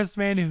the first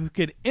man who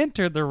could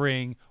enter the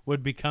ring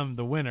would become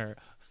the winner.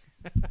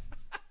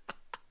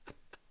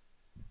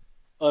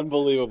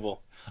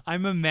 Unbelievable.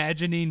 I'm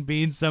imagining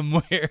being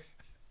somewhere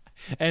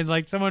and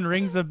like someone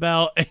rings a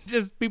bell and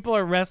just people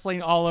are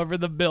wrestling all over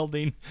the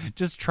building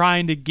just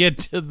trying to get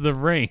to the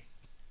ring.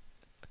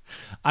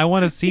 I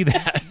want to see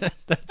that.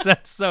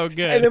 That's so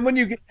good. And then when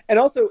you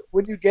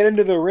get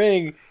into the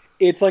ring,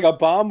 it's like a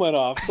bomb went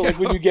off. So like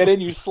when you get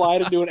in, you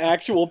slide into an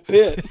actual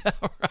pit.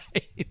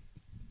 Right.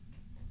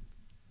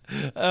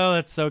 Oh,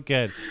 that's so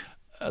good.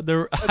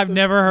 I've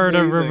never heard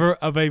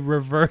of a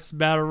reverse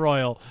battle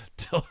royal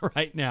till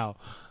right now.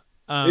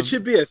 It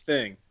should be a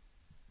thing.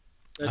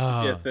 That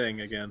should be a thing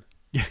again.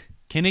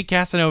 Kenny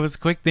Casanova's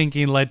quick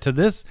thinking led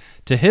to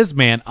his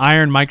man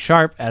Iron Mike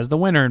Sharp as the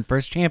winner and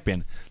first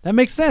champion. That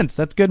makes sense.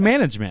 That's good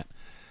management.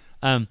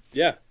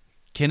 Yeah.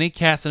 Kenny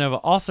Casanova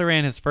also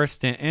ran his first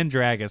stint in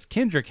drag as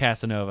Kendra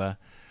Casanova,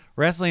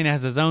 wrestling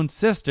as his own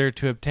sister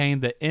to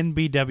obtain the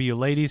NBW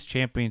Ladies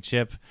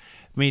Championship,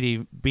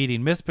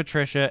 beating Miss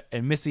Patricia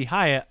and Missy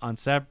Hyatt on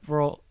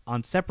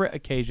separate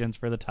occasions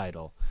for the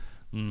title.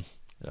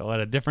 What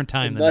a different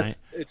time than I.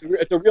 It's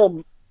a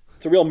real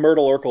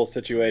Myrtle Urkel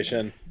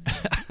situation.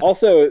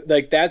 Also,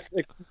 like that's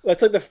like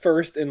the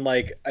first in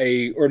like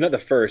or not the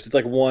first. It's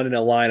like one in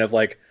a line of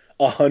like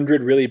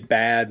 100 really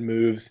bad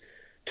moves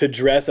to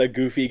dress a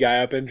goofy guy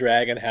up in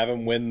drag and have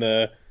him win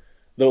the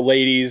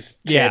ladies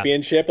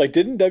championship. Like,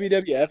 didn't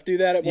WWF do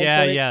that at one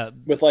point? Yeah,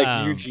 with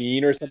like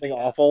Eugene or something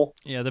awful.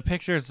 Yeah, the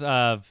pictures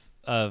of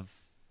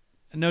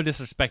no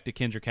disrespect to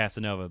Kendra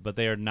Casanova, but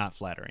they are not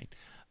flattering.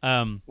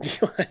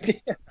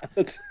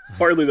 That's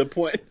hardly the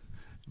point.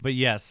 But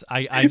yes,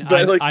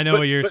 I know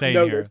what you're saying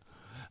here.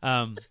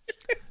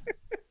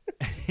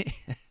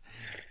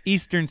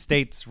 Eastern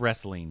States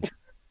Wrestling.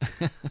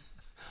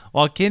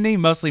 While Kenny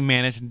mostly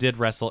managed and did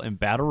wrestle in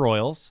battle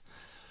royals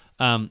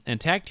and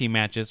tag team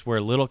matches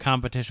where little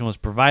competition was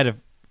provided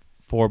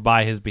for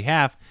by his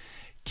behalf,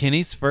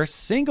 Kenny's first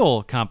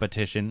single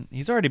competition,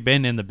 he's already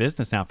been in the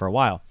business now for a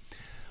while,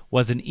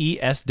 was an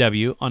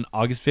ESW on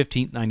August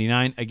 15th,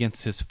 1999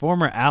 against his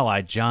former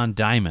ally, John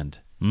Diamond.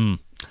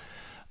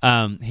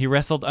 He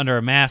wrestled under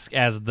a mask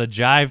as the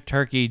Jive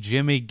Turkey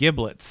Jimmy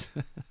Giblets.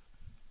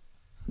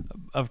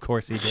 Of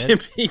course he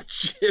did. Jimmy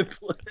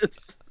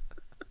Giblets.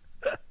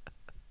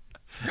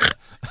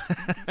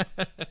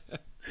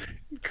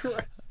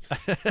 Christ.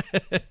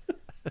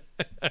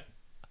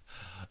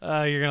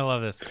 You're gonna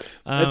love this.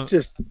 It's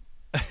just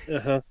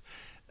uh-huh.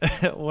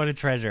 What a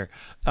treasure.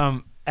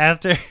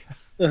 After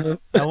Uh-huh.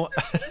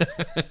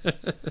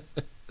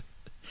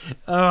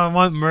 I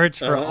want merch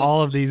for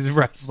all of these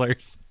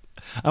wrestlers.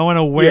 I want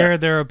to wear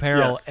their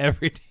apparel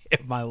every day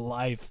of my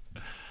life.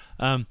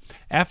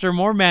 After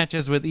more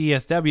matches with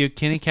ESW,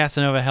 Kenny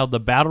Cassanova held the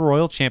Battle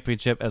Royal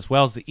Championship as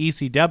well as the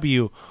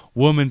ECW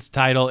Women's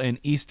title in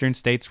Eastern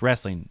States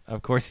Wrestling.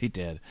 Of course he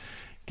did.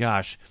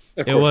 Gosh.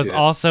 It was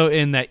also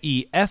in the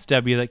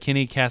ESW that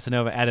Kenny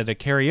Cassanova added a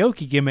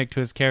karaoke gimmick to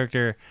his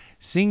character,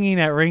 singing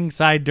at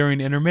ringside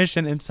during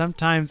intermission and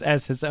sometimes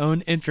as his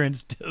own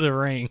entrance to the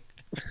ring.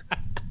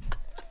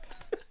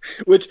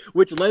 which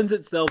lends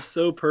itself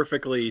so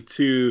perfectly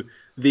to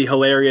the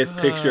hilarious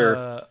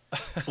picture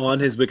on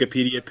his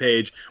Wikipedia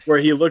page where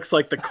he looks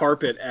like the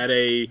carpet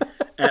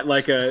at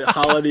like a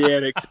Holiday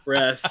Inn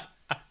Express.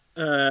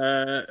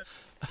 So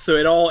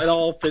it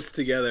all fits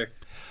together.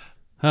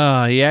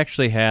 He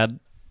actually had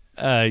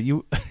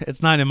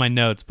it's not in my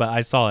notes, but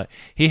I saw it.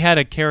 He had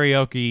a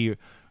karaoke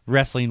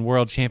wrestling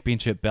world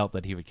championship belt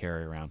that he would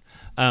carry around.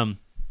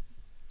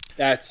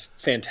 That's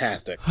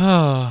fantastic.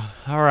 All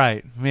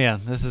right,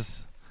 man. This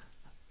is.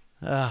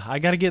 I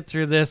got to get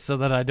through this so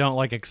that I don't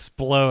like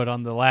explode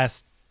on the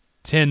last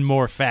 10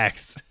 more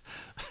facts.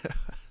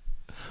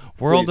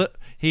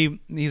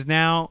 He's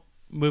now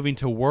moving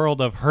to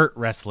World of Hurt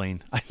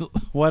Wrestling.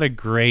 What a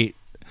great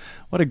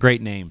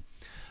name.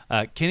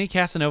 Kenny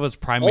Casanova's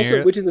primary,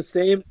 also, which is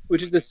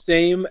the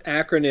same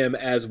acronym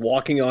as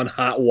Walking on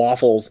Hot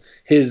Waffles.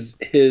 His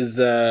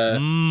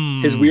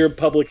weird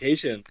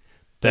publication.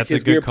 That's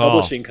his a good weird call.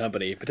 Publishing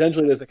company.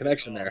 Potentially, there's a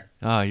connection there.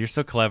 Oh, you're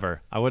so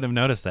clever. I wouldn't have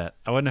noticed that.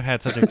 I wouldn't have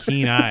had such a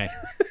keen eye.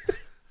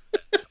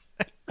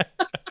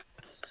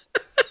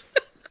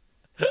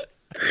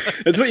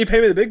 That's what you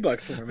pay me the big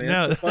bucks for, man.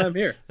 No, that's why I'm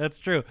here. That's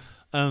true.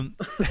 Sorry.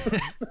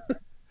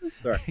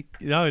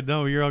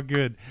 No, you're all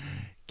good.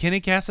 Kenny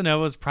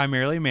Casanova was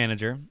primarily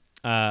manager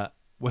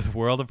with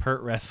World of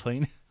Hurt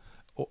Wrestling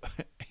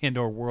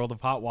or World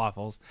of Hot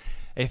Waffles,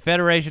 a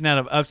federation out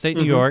of upstate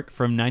New York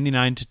from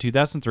 99 to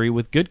 2003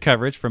 with good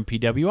coverage from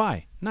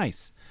PWI.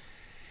 Nice.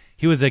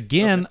 He was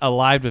again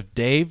allied with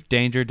Dave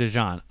Danger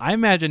DeJean. I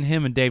imagine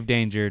him and Dave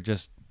Danger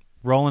just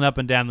rolling up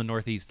and down the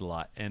Northeast a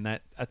lot, and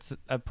that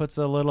puts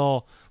a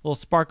little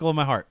sparkle in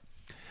my heart.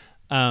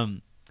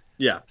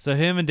 So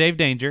him and Dave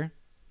Danger,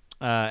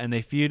 and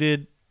they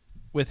feuded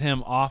with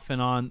him off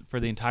and on for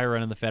the entire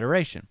run of the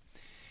federation.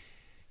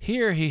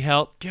 Here he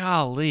held,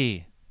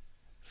 golly,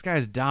 this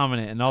guy's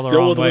dominant in all the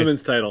wrong ways. Still with the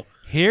women's title.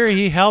 Here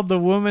he held the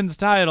women's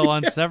title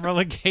on several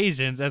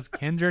occasions as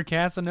Kendra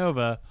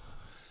Casanova,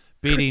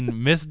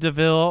 beating Miss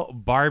DeVille,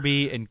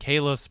 Barbie, and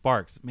Kayla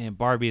Sparks. Man,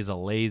 Barbie is a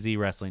lazy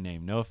wrestling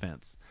name. No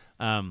offense.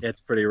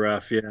 It's pretty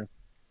rough, yeah.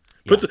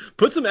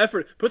 Put some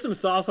effort, put some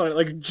sauce on it,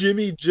 like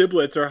Jimmy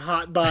Giblets or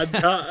Hot Bod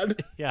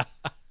Todd. Yeah.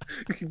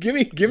 give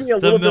me a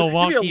little bit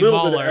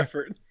of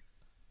effort.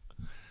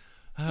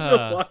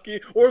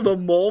 Milwaukee or the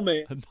Mole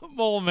Man. The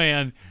Mole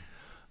Man.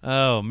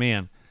 Oh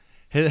man,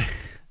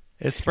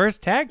 his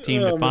first tag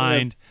team to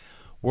find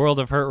World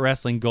of Hurt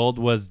Wrestling gold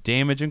was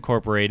Damage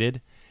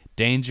Incorporated,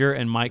 Danger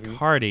and Mike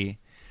Hardy,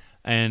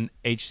 and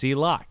HC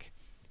Lock.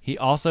 He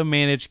also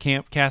managed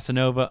Camp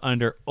Casanova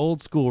under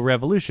Old School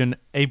Revolution,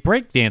 a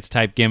breakdance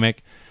type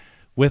gimmick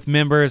with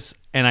members,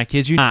 and I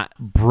kid you not,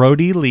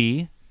 Brody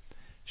Lee,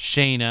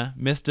 Shayna,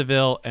 Miss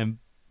DeVille, and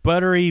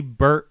Buttery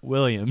Burt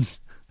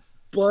Williams.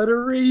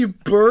 Buttery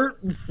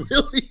Burt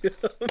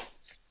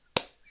Williams.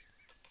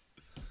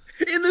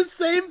 In the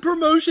same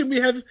promotion,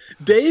 we have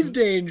Dave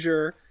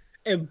Danger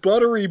and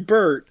Buttery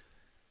Burt.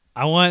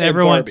 I want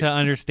everyone to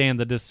understand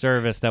the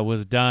disservice that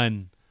was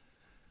done.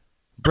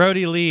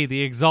 Brody Lee,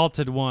 the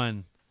Exalted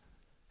One,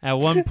 at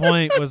one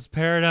point was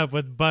paired up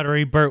with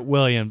Buttery Burt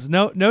Williams.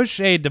 No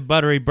shade to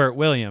Buttery Burt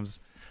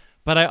Williams,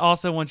 but I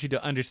also want you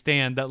to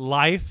understand that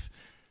life,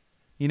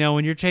 you know,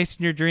 when you're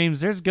chasing your dreams,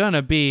 there's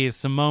gonna be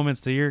some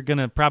moments that you're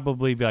gonna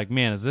probably be like,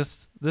 man, is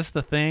this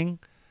the thing?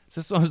 Is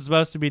this what I'm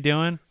supposed to be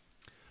doing?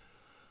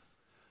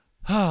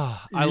 I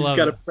love it. You just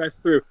gotta press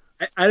through.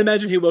 I'd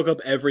imagine he woke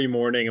up every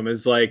morning and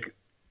was like,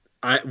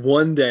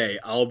 one day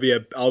I'll be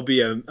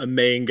a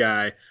main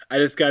guy. I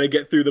just got to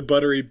get through the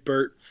Buttery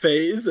Burt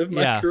phase of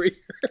my career.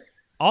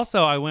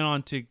 Also, I went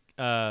on to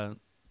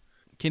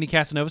Kenny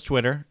Casanova's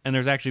Twitter, and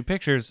there's actually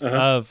pictures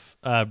of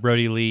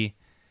Brody Lee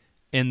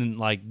in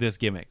like this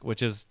gimmick,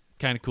 which is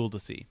kind of cool to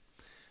see.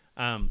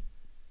 I'd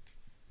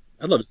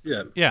love to see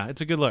that. Yeah,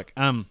 it's a good look.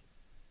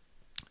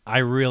 I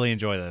really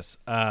enjoy this.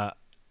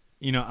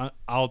 You know,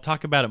 I'll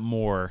talk about it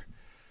more.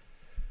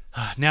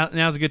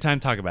 Now's a good time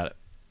to talk about it.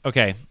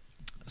 Okay.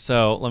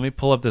 So let me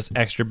pull up this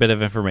extra bit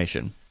of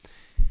information.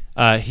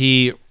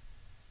 He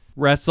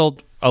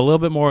wrestled a little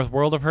bit more with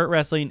World of Hurt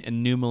Wrestling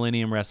and New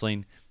Millennium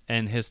Wrestling,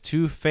 and his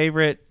two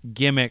favorite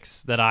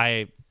gimmicks that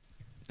I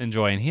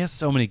enjoy, and he has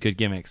so many good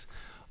gimmicks,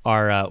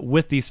 are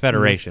with these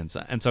federations.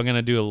 And so I'm going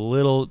to do a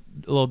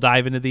little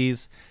dive into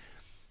these.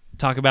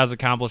 talk about his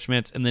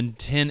accomplishments, and then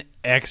 10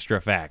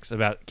 extra facts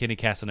about Kenny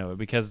Cassanova,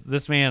 because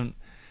this man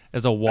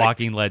is a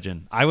walking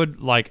legend.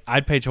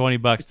 I'd pay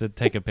 $20 to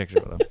take a picture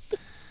with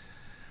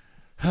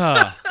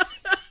him.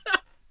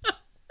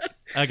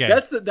 Okay.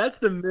 That's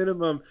the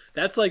minimum.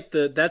 That's like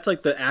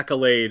the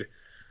accolade.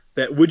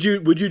 That would you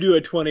do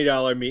a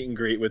 $20 meet and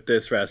greet with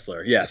this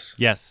wrestler? Yes.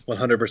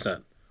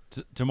 100%.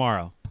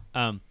 Tomorrow.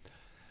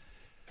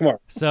 Tomorrow.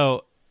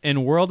 So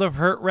in World of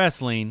Hurt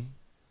Wrestling,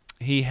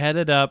 he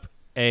headed up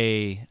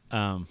a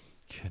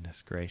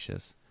goodness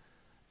gracious,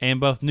 and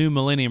both New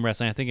Millennium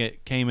Wrestling. I think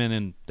it came in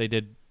and they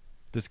did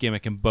this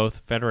gimmick in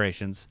both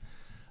federations.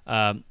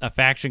 A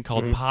faction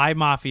called Pie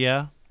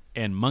Mafia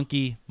and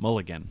Monkey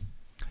Mulligan.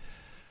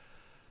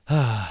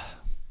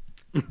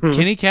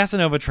 Kenny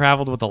Cassanova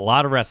traveled with a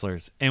lot of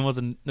wrestlers and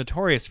was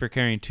notorious for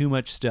carrying too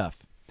much stuff.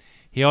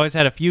 He always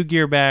had a few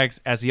gear bags,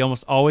 as he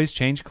almost always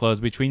changed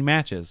clothes between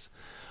matches.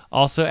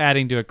 Also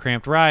adding to a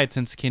cramped ride,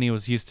 since Kenny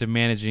was used to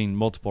managing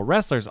multiple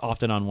wrestlers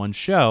often on one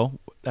show.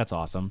 That's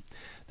awesome.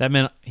 That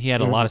meant he had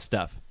a lot of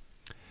stuff.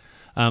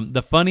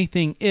 The funny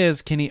thing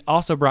is, Kenny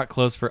also brought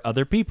clothes for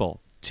other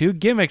people. Two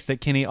gimmicks that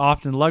Kenny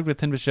often lugged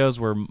with him to shows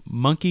were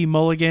Monkey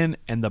Mulligan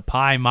and the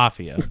Pie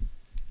Mafia.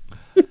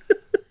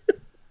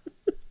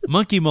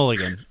 Monkey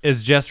Mulligan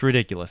is just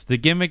ridiculous. The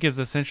gimmick is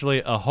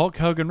essentially a Hulk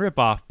Hogan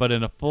ripoff, but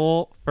in a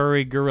full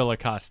furry gorilla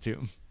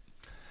costume.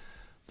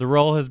 The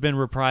role has been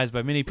reprised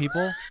by many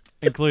people,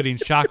 including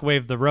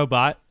Shockwave the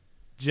Robot,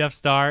 Jeff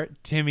Starr,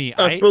 Timmy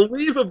Ite.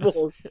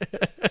 Unbelievable.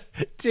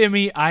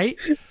 Timmy Ite,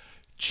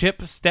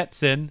 Chip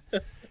Stetson,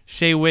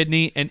 Shea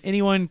Whitney, and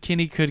anyone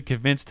Kenny could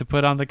convince to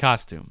put on the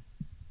costume.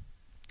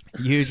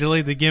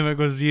 Usually the gimmick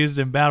was used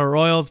in battle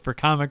royals for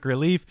comic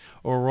relief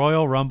or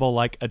Royal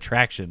Rumble-like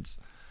attractions.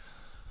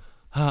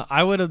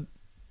 I would have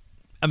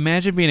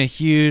imagine being a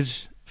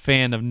huge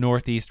fan of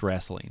Northeast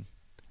wrestling,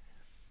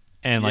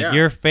 and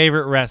your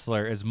favorite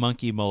wrestler is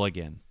Monkey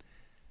Mulligan,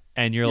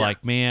 and you're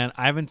like, man,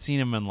 I haven't seen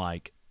him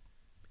in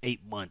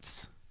 8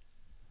 months,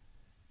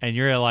 and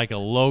you're at a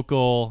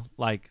local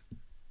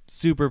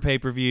super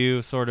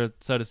pay-per-view sort of,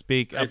 so to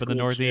speak, up in the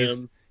Northeast.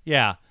 Gym.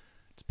 Yeah,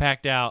 it's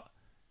packed out,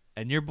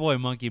 and your boy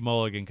Monkey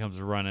Mulligan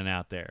comes running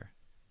out there.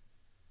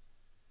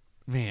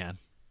 Man.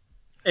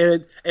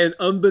 And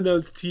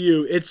unbeknownst to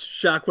you, it's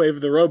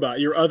Shockwave the Robot,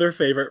 your other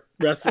favorite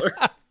wrestler.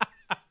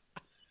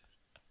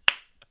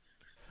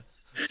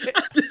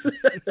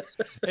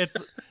 It's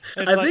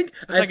I like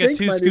think a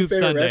two my new scoop favorite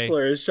Sunday.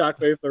 wrestler is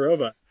Shockwave the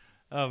Robot.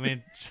 Oh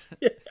man,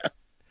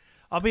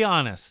 I'll be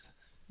honest.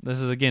 This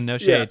is again no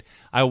shade.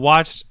 I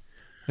watched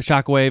a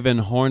Shockwave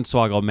and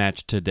Hornswoggle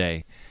match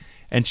today,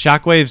 and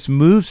Shockwave's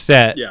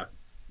moveset. Yeah.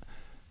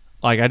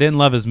 I didn't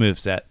love his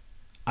moveset.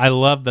 I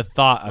love the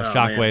thought of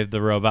Shockwave man. the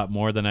Robot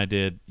more than I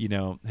did,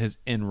 his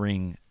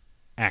in-ring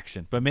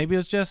action. But maybe it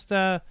was just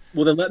Well,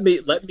 then let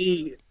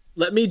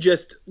me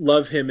just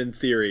love him in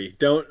theory.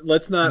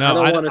 Let's not.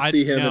 No, I don't want to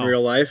see him no. in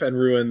real life and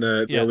ruin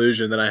the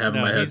illusion that I have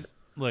in my head.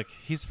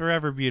 He's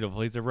forever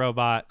beautiful. He's a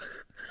robot.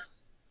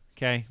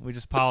 Okay, we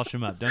just polish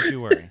him up. Don't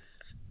you worry.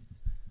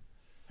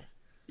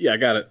 Yeah, I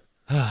got it.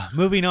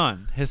 Moving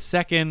on. His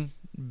second,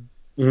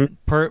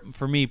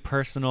 for me,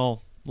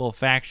 personal little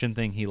faction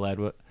thing he led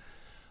with.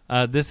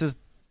 This is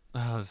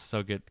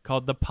so good.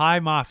 Called the Pie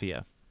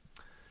Mafia.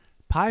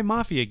 Pie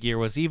Mafia gear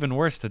was even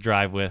worse to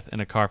drive with in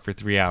a car for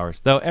 3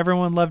 hours, though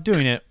everyone loved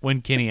doing it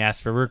when Kenny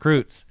asked for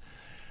recruits.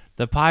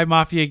 The Pie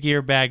Mafia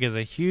gear bag is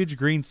a huge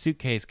green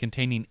suitcase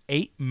containing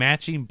 8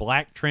 matching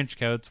black trench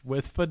coats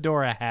with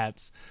fedora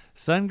hats,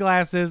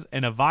 sunglasses,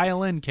 and a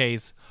violin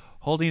case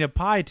holding a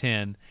pie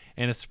tin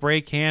and a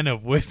spray can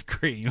of whipped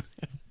cream.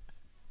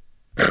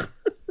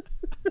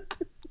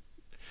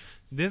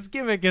 This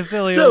gimmick is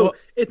silly. So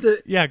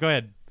yeah, go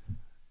ahead.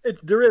 It's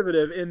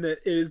derivative in that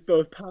it is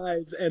both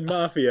pies and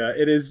mafia.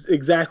 It is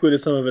exactly the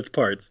sum of its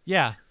parts.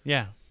 Yeah.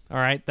 All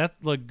right,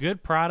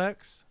 good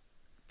products,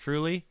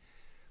 truly.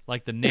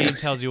 The name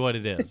tells you what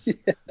it is.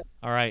 Yeah.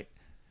 All right.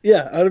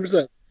 Yeah,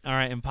 100%. All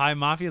right, and Pie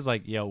Mafia is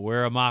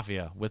we're a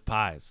mafia with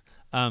pies.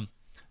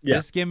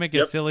 This gimmick,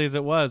 as silly as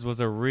it was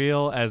as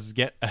real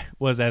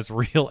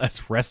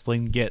as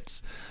wrestling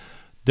gets.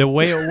 The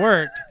way it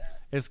worked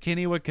is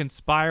Kenny would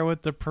conspire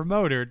with the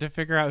promoter to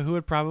figure out who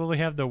would probably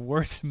have the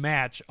worst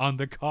match on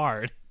the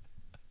card.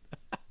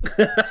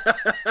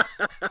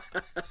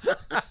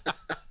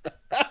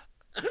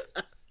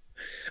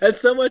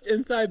 That's so much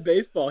inside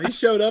baseball. He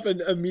showed up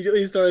and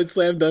immediately started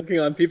slam dunking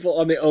on people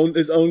on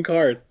his own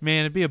card.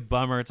 Man, it'd be a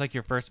bummer. It's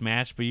your first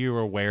match, but you were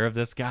aware of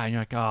this guy, and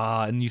you're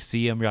and you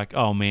see him, you're like,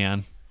 oh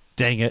man,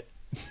 dang it.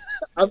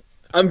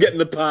 I'm getting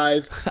the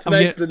pies.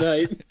 Tonight's the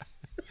night.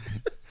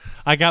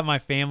 I got my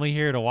family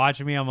here to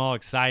watch me. I'm all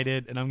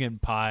excited, and I'm getting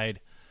pied.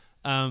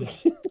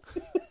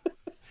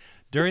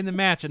 During the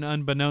match, and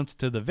unbeknownst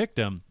to the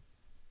victim,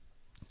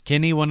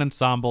 Kenny would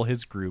ensemble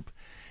his group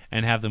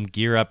and have them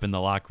gear up in the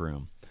locker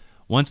room.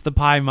 Once the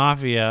Pie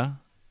Mafia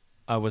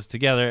was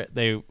together,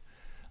 they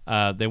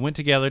went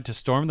together to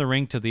storm the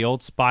ring to the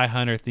old Spy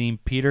Hunter theme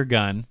Peter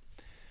Gunn.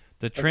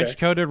 The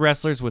trench-coated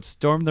wrestlers would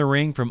storm the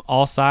ring from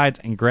all sides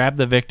and grab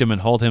the victim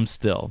and hold him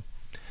still.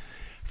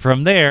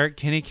 From there,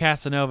 Kenny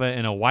Casanova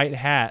in a white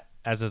hat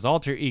as his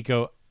alter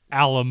ego,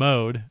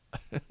 Alamode.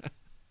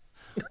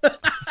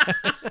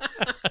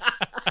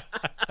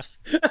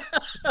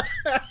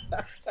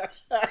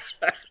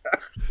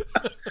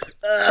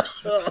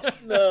 Oh,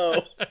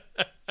 no.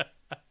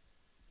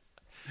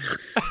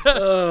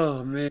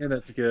 Oh, man,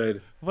 that's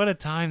good. What a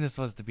time this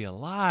was to be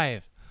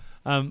alive.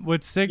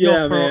 Would signal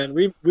Yeah, for, man,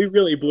 we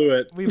really blew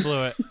it. We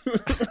blew it.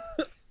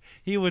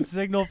 He would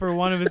signal for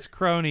one of his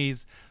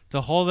cronies to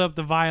hold up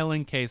the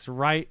violin case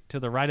right to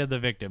the right of the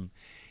victim.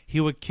 He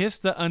would kiss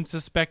the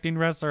unsuspecting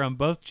wrestler on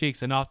both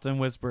cheeks and often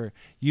whisper,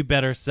 "You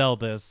better sell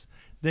this."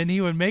 Then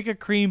he would make a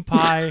cream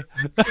pie,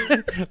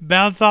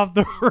 bounce off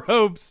the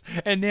ropes,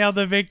 and nail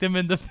the victim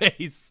in the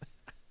face.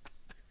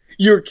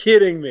 You're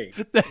kidding me.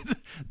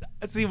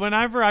 See,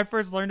 whenever I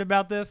first learned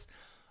about this,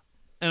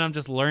 and I'm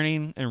just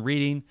learning and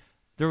reading,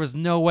 there was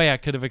no way I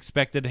could have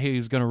expected he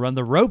was going to run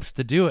the ropes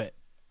to do it.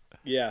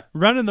 Yeah.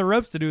 Running the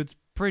ropes to do it's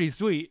pretty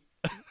sweet.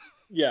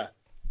 Yeah.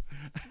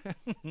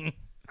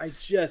 I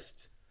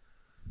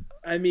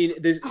mean,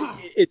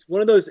 it's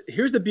one of those,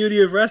 here's the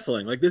beauty of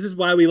wrestling. Like, this is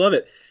why we love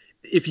it.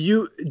 If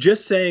you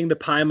just saying the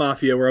Pie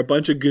Mafia, where a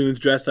bunch of goons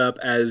dress up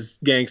as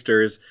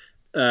gangsters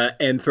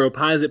and throw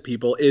pies at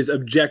people, is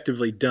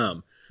objectively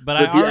dumb. But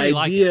I already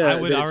like it. I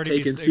would that already it's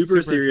taken be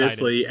super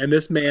seriously, and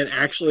this man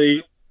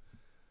actually.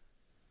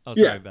 Oh,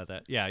 sorry about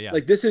that. Yeah.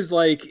 Like, this is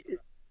like,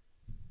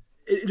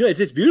 it's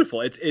just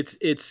beautiful. It's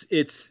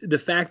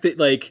the fact that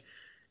like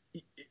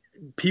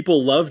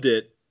people loved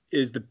it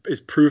is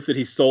proof that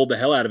he sold the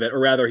hell out of it, or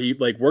rather, he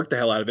like worked the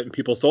hell out of it, and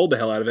people sold the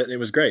hell out of it, and it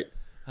was great.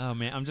 Oh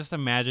man, I'm just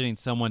imagining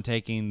someone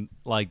taking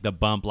like the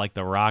bump, like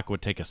The Rock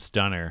would take a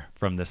stunner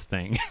from this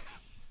thing.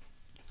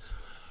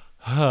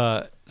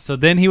 So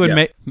then he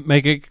would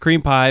make a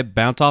cream pie,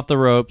 bounce off the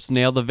ropes,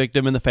 nail the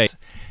victim in the face.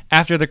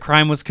 After the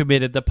crime was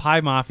committed, the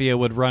Pie Mafia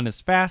would run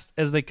as fast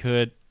as they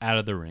could out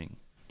of the ring.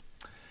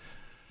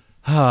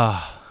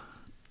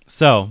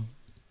 So,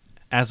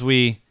 as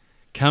we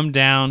come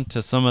down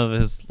to some of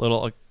his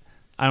some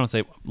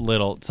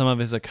of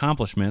his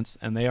accomplishments,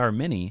 and they are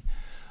many,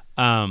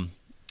 I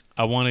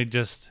want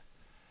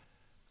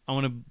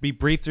to be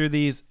brief through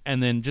these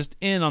and then just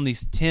end on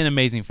these 10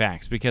 amazing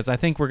facts, because I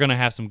think we're going to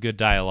have some good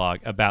dialogue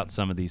about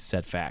some of these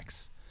said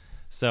facts.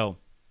 So,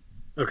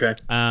 okay.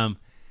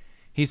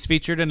 He's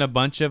featured in a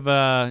bunch of,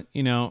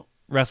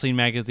 wrestling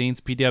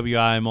magazines,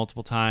 PWI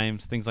multiple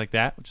times, things like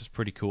that, which is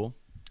pretty cool.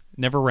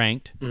 Never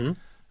ranked.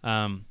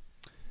 Mm-hmm.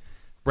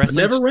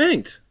 Wrestling, never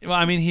ranked. Well,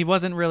 I mean, he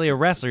wasn't really a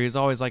wrestler. He was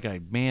always like a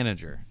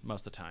manager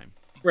most of the time.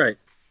 Right.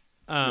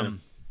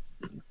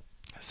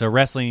 So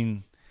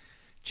wrestling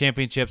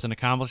championships and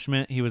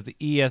accomplishment. He was the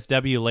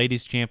ESW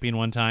Ladies Champion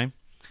one time.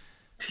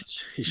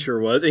 He sure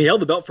was. And he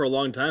held the belt for a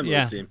long time, it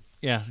would seem.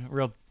 Yeah,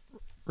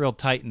 real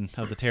titan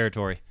of the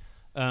territory.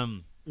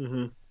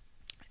 Mm-hmm.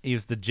 He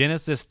was the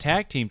Genesis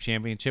Tag Team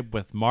Championship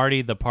with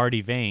Marty the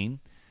Party Vane.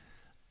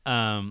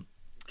 God,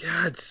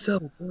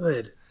 so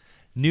good.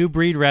 New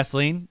Breed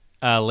Wrestling,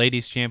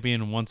 Ladies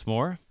Champion once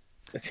more.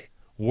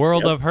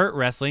 World of Hurt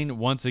Wrestling,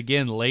 once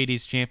again,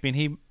 Ladies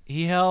Champion.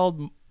 He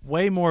held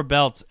way more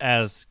belts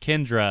as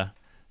Kendra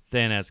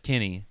than as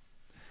Kenny.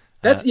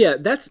 That's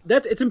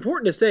it's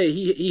important to say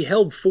he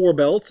held 4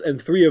 belts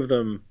and 3 of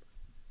them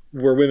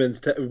were women's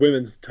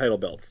title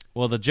belts.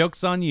 Well, the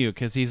joke's on you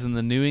because he's in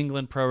the New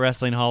England Pro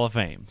Wrestling Hall of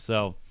Fame.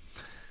 So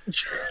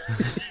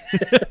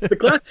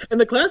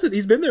the class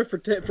he's been there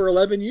for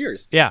 11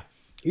 years. Yeah.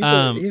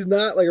 He's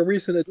not like a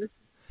recent addition.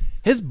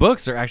 His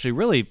books are actually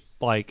really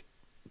like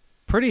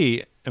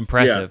pretty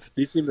impressive. Yeah,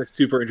 these seem like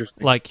super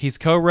interesting. Like he's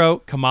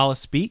co-wrote Kamala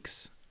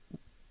Speaks.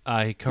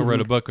 He co-wrote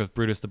a book with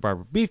Brutus the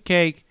Barber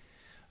Beefcake,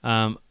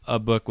 a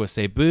book with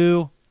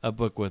Sabu, a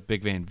book with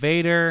Big Van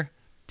Vader,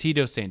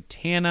 Tito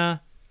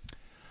Santana.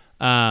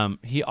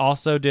 He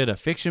also did a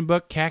fiction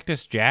book,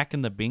 Cactus Jack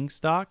and the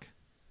Beanstalk,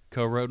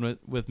 co-wrote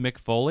with Mick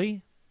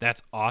Foley.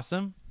 That's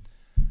awesome.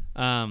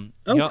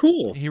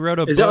 Cool. He wrote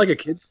a book. Is that like a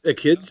kid's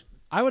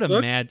I would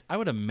book?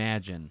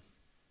 imagine.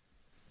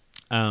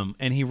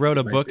 And he wrote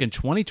a book in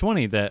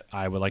 2020 that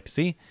I would like to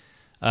see.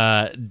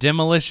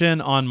 Demolition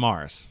on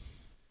Mars.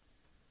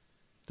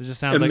 It just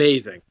sounds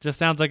amazing. Just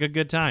sounds like a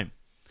good time.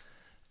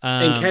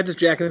 And Cactus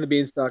Jack and the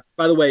Beanstalk.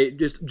 By the way,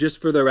 just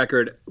for the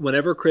record,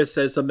 whenever Chris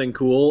says something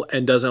cool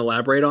and doesn't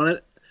elaborate on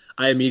it,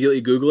 I immediately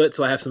Google it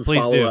so I have some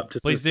follow up to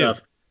some stuff.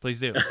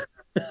 Please do.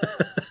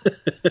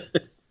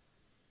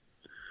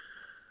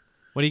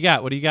 What do you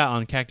got? What do you got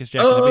on Cactus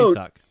Jack and the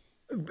Beanstalk?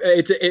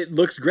 It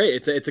looks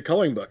great. It's a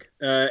coloring book,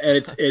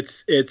 and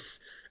it's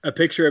a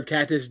picture of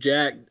Cactus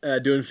Jack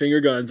doing finger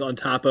guns on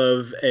top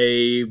of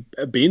a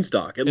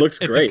beanstalk. It looks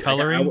great. It's a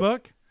coloring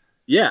book.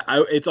 Yeah,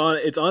 it's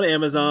on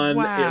Amazon.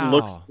 Wow. It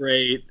looks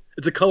great.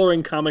 It's a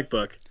coloring comic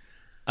book.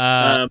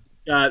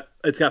 It's got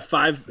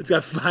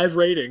 5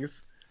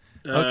 ratings.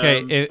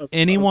 Okay, if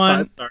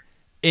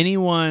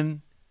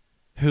anyone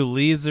who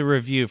leaves a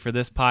review for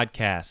this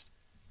podcast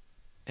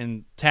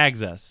and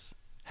tags us,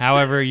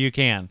 however you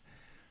can,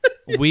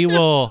 we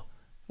will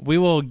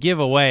give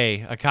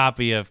away a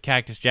copy of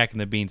Cactus Jack and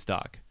the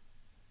Beanstalk.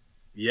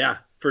 Yeah,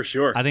 For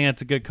sure. I think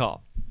that's a good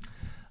call.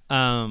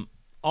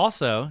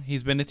 Also,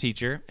 he's been a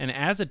teacher, and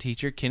as a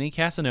teacher, Kenny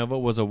Casanova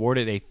was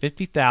awarded a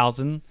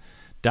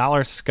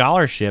 $50,000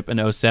 scholarship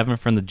in '07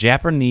 from the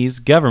Japanese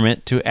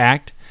government to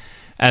act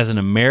as an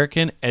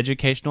American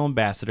educational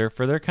ambassador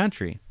for their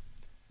country.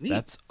 Neat.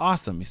 That's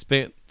awesome. He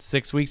spent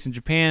 6 weeks in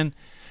Japan,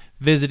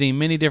 visiting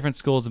many different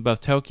schools in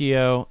both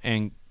Tokyo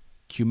and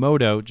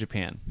Kumamoto,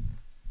 Japan.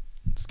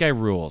 This guy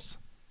rules.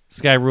 This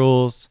guy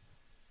rules.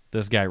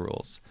 This guy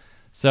rules.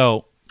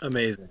 So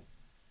amazing.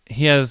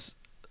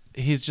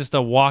 he's just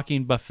a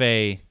walking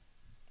buffet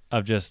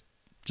of just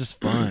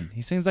fun.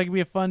 He seems like he'd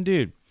be a fun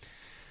dude.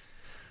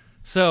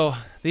 So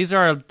these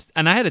are,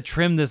 and I had to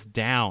trim this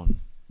down.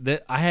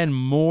 That I had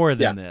more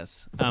than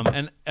this,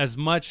 and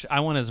I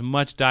want as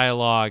much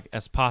dialogue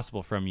as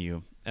possible from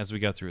you as we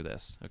go through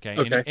this.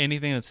 Okay.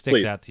 Anything that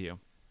sticks out to you.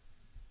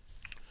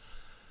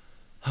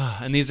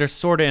 And these are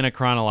sort of in a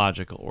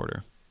chronological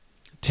order.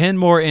 10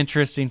 more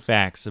interesting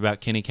facts about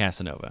Kenny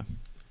Cassanova.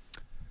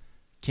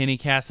 Kenny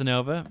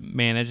Cassanova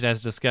managed,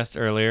 as discussed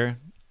earlier,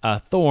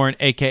 Thorne,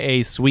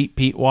 a.k.a. Sweet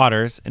Pete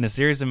Waters, in a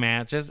series of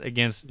matches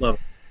against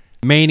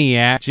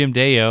Maniac, Jim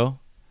Deo,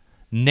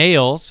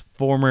 Nails,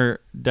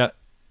 former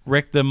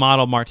Rick the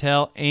Model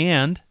Martel,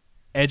 and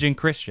Edge and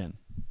Christian.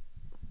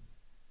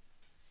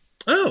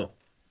 Oh.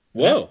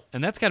 Whoa.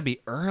 And that's got to be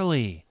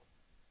early.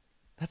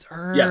 That's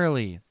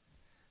early. Yeah.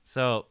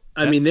 So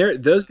I mean,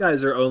 those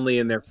guys are only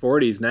in their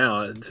 40s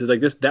now. So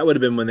like that would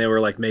have been when they were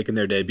like making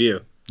their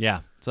debut.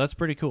 Yeah. So that's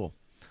pretty cool.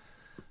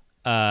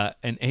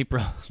 In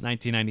April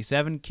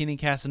 1997, Kenny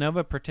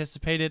Casanova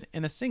participated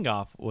in a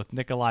sing-off with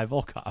Nikolai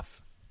Volkov.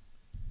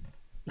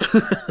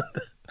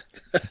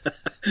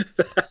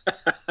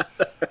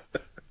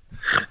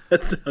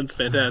 That sounds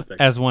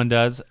fantastic. As one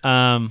does.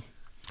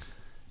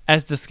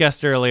 As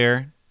discussed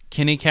earlier,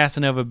 Kenny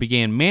Casanova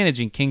began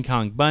managing King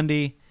Kong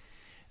Bundy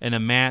in a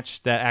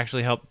match that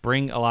actually helped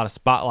bring a lot of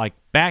spotlight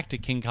back to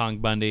King Kong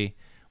Bundy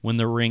when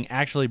the ring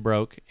actually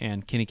broke,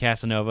 and Kenny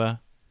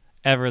Casanova,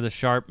 ever the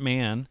sharp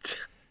man,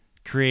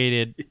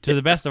 created, to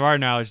the best of our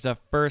knowledge, the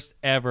first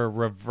ever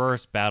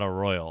reverse battle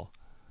royal.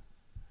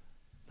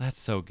 That's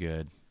so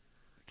good.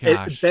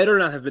 Gosh. It better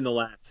not have been the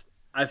last.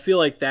 I feel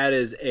like that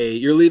is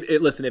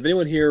listen, if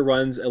anyone here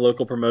runs a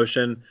local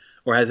promotion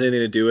or has anything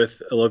to do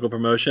with a local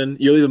promotion,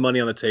 you're leaving money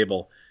on the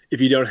table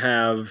if you don't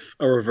have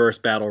a reverse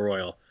battle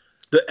royal.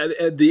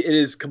 It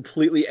is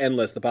completely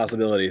endless, the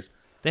possibilities.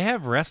 They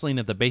have wrestling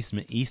at the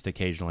Basement East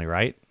occasionally,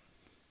 right?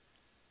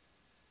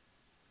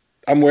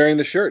 I'm wearing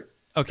the shirt.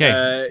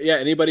 Okay. Yeah,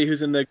 anybody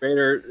who's in the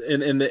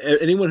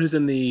anyone who's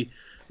in the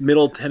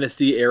Middle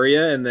Tennessee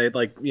area and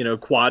the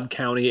Quad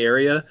County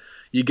area,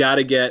 you got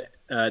to get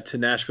to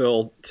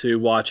Nashville to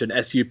watch an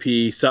SUP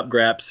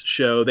Supgraps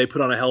show. They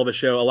put on a hell of a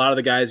show. A lot of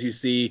the guys you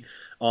see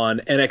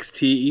on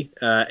NXT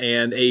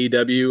and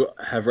AEW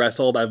have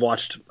wrestled. I've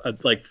watched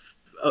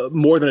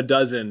more than a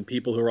dozen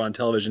people who are on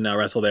television now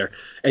wrestle there.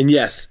 And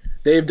yes,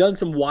 they've done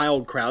some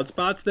wild crowd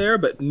spots there,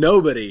 but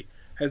nobody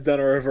has done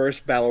a reverse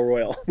battle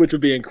royal, which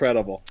would be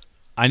incredible.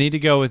 I need to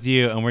go with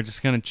you, and we're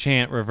just going to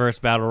chant reverse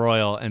battle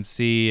royal and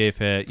see if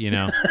it,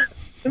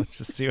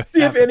 just see what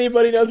see happens. If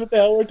anybody knows what the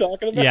hell we're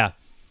talking about. Yeah.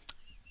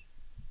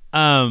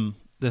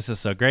 This is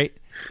so great.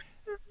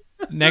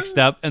 Next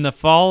up, in the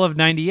fall of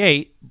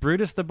 '98,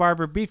 Brutus the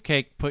Barber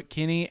Beefcake put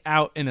Kenny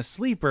out in a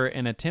sleeper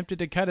and attempted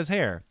to cut his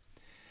hair.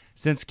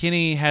 Since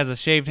Kenny has a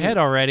shaved head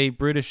already,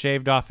 Brutus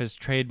shaved off his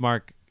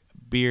trademark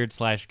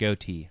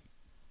beard/goatee.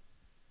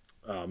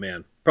 Oh,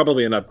 man.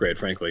 Probably an upgrade,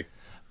 frankly.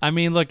 I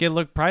mean, look,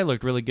 probably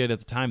looked really good at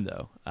the time,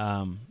 though.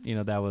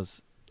 That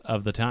was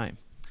of the time.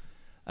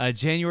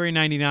 January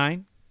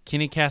 '99,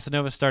 Kenny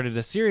Casanova started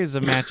a series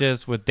of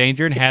matches with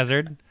Danger and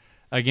Hazard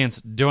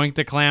against Doink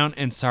the Clown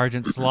and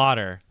Sergeant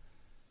Slaughter.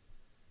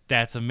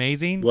 That's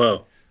amazing.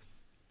 Whoa.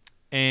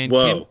 And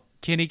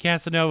Kenny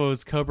Casanova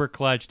was Cobra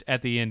clutched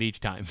at the end each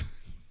time.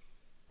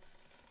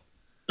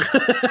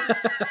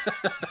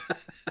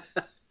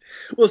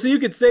 Well, so you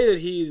could say that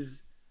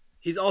he's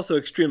also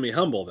extremely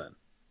humble then.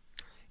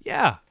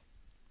 Yeah,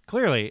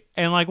 clearly.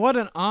 And what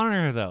an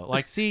honor, though.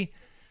 See,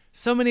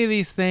 so many of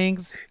these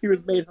things. He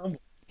was made humble.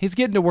 He's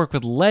getting to work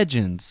with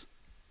legends,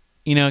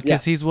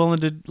 because he's willing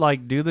to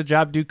do the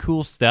job, do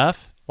cool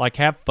stuff,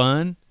 have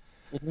fun.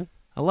 Mm-hmm.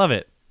 I love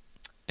it.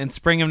 In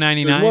spring of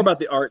 '99, it was more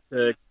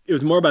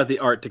about the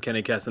art to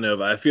Kenny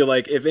Casanova. I feel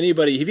like if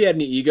he had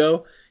any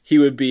ego, he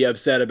would be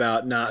upset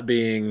about not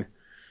being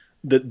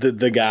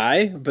the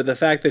guy. But the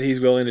fact that he's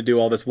willing to do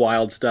all this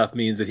wild stuff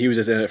means that he was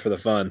just in it for the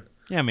fun.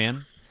 Yeah,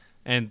 man.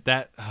 And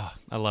I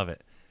love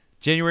it.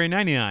 January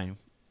 '99,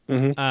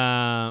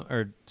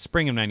 or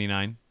spring of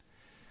 '99,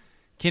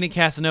 Kenny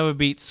Casanova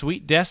beat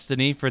Sweet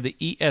Destiny for the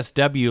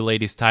ESW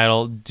Ladies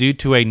title due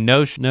to a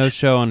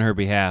no-show on her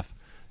behalf.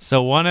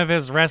 So one of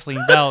his wrestling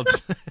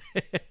belts,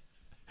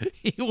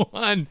 he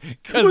won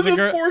because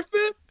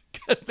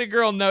the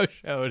girl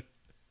no-showed.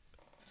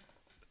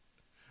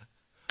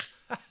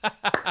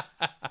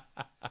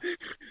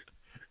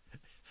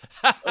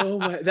 Oh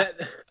my!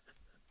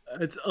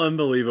 That's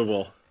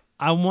unbelievable.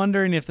 I'm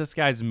wondering if this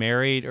guy's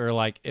married or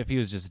like if he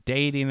was just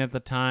dating at the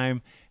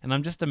time. And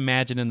I'm just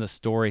imagining the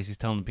stories he's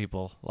telling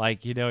people.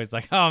 Like, you know, he's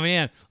like, oh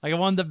man, like I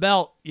won the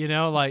belt, you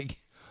know,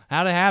 like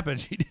how'd it happen?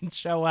 She didn't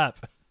show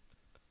up.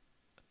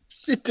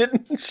 She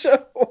didn't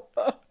show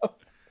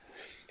up.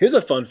 Here's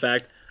a fun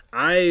fact.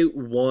 I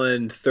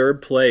won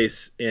third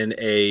place in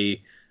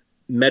a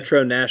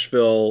Metro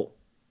Nashville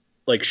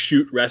like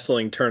shoot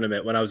wrestling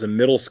tournament when I was in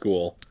middle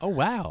school. Oh,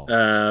 wow.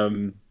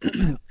 And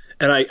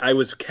I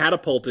was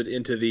catapulted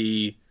into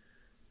the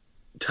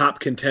top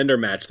contender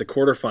match, the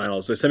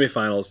quarterfinals or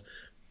semifinals,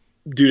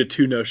 due to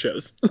 2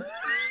 no-shows.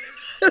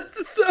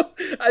 So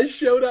I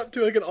showed up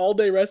to like an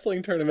all-day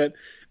wrestling tournament,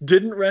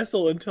 didn't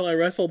wrestle until I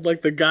wrestled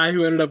like the guy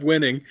who ended up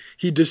winning.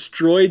 He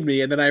destroyed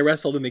me, and then I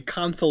wrestled in the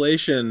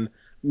consolation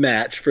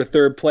match for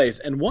third place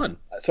and won.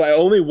 So I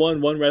only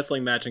won 1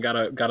 wrestling match and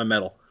got a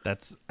medal.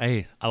 That's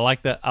I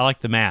like that. I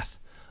like the math.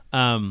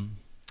 Thank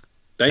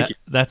you.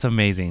 That's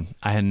amazing.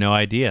 I had no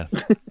idea.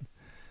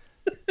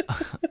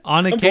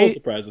 On I'm full of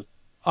surprises.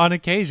 On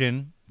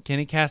occasion,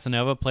 Kenny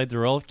Cassanova played the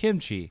role of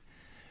Kimchi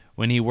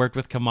when he worked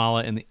with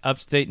Kamala in the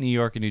upstate New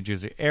York and New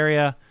Jersey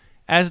area.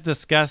 As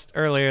discussed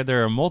earlier,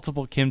 there are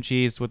multiple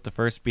Kimchis, with the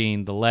first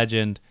being the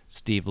legend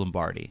Steve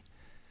Lombardi.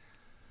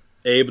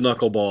 Abe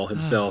Knuckleball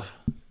himself.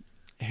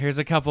 Here's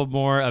a couple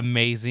more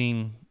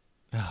amazing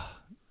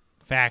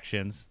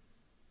factions.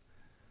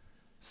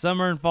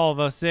 Summer and fall of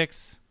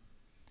 2006,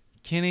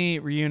 Kenny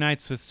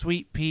reunites with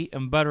Sweet Pete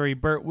and Buttery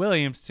Burt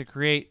Williams to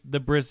create the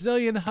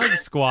Brazilian Hug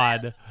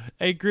Squad,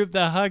 a group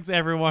that hugs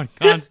everyone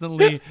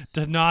constantly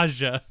to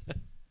nausea.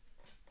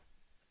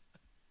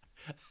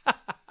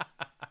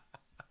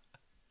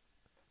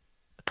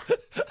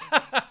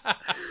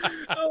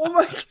 Oh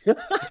my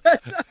god,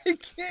 I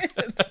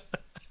can't.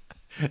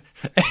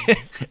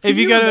 If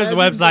you go to his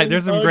website,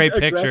 there's some great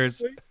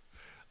pictures.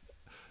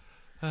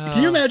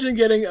 Can you imagine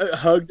getting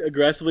hugged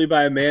aggressively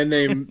by a man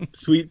named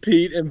Sweet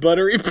Pete and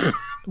Buttery Burt?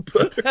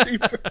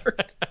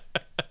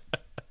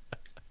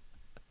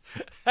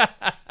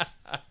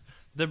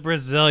 The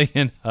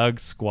Brazilian Hug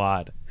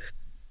Squad.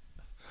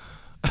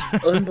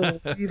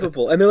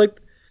 Unbelievable. And they're like,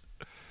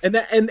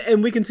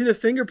 and we can see the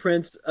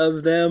fingerprints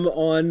of them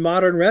on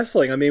modern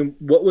wrestling. I mean,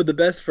 what would the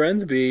best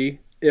friends be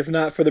if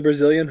not for the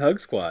Brazilian Hug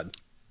Squad?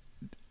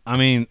 I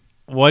mean,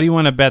 what do you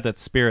want to bet that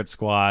Spirit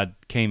Squad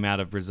came out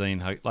of Brazilian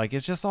Hug? Like,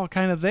 it's just all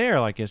kind of there.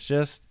 Like, it's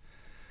just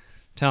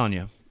telling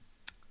you.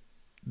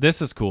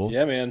 This is cool.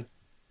 Yeah, man.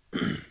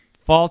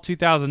 Fall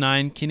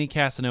 2009, Kenny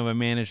Cassanova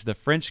managed the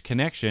French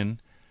Connection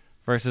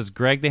versus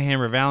Greg the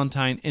Hammer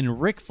Valentine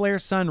and Ric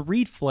Flair's son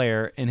Reed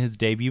Flair in his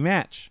debut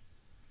match.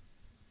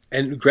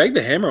 And Greg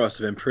the Hammer must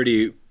have been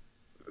pretty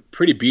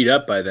beat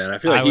up by then. I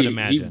feel like I would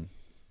imagine.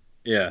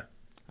 Yeah.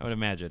 I would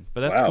imagine.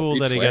 But that's cool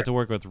that he got to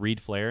work with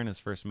Reed Flair in his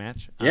first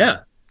match.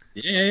 Yeah.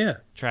 Yeah.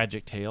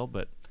 Tragic tale,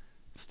 but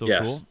still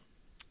yes. Cool.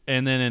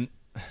 And then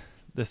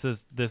this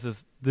is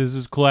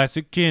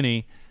classic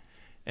Kenny.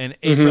 In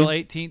April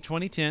 18,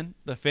 2010,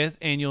 the 5th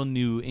annual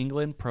New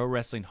England Pro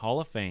Wrestling Hall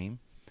of Fame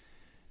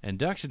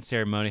induction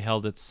ceremony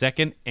held its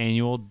 2nd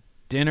annual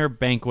dinner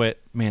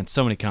banquet. Man,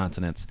 so many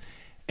consonants.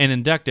 And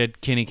inducted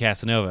Kenny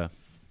Cassanova.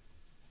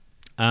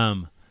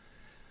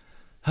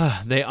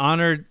 They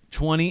honored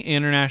 20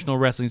 international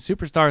wrestling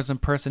superstars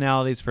and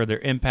personalities for their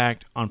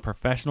impact on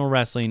professional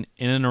wrestling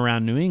in and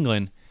around New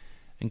England,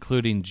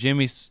 including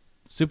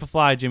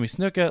Superfly Jimmy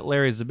Snuka,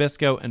 Larry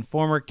Zbyszko, and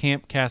former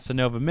Camp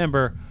Casanova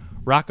member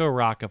Rocco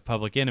Rock of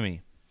Public Enemy.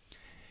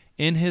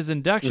 In his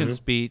induction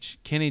speech,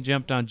 Kenny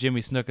jumped on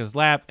Jimmy Snuka's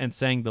lap and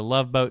sang the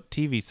Love Boat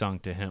TV song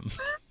to him.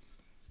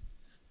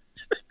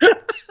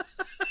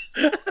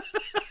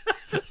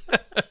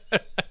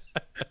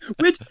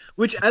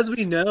 Which, as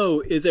we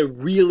know, is a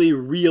really,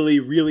 really,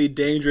 really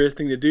dangerous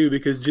thing to do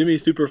because Jimmy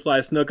Superfly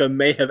Snuka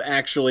may have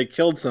actually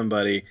killed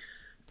somebody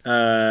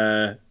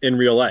in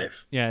real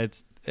life. Yeah,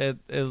 it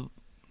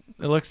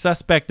looks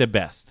suspect at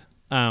best.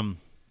 Wow.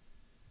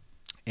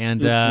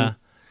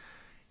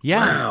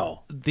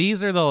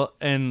 These are the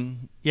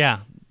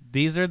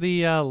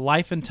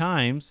life and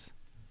times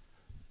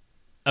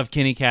of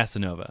Kenny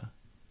Casanova.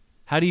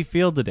 How do you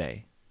feel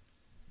today?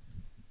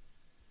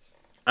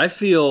 I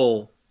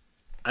feel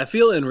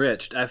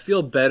enriched. I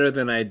feel better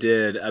than I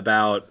did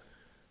about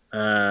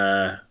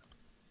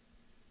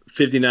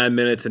 59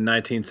 minutes and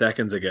 19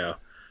 seconds ago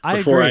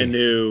before I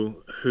knew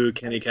who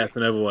Kenny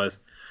Cassanova was.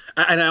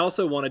 And I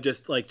also want to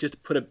just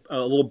put a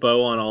little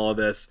bow on all of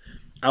this.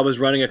 I was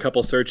running a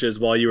couple searches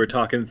while you were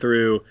talking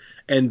through,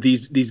 and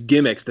these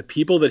gimmicks, the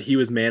people that he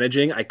was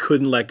managing, I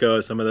couldn't let go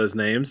of some of those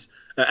names,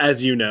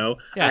 as you know.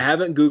 Yeah. I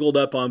haven't Googled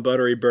up on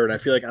Buttery Bird. I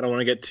feel like I don't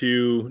want to get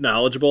too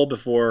knowledgeable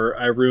before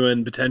I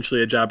ruin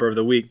potentially a Jobber of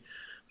the Week.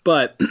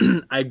 But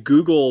I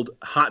Googled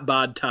Hot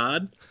Bod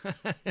Todd,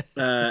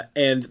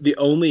 and the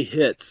only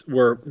hits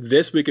were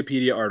this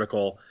Wikipedia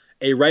article,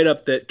 a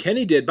write-up that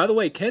Kenny did. By the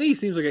way, Kenny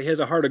seems like he has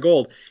a heart of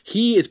gold.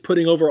 He is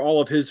putting over all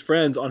of his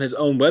friends on his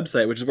own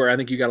website, which is where I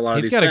think you got a lot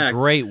of these facts. He's got a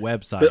great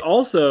website. But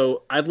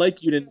also, I'd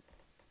like you to...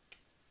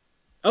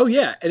 Oh,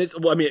 yeah. And it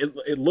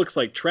looks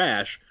like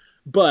trash,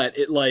 but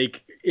it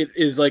it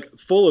is like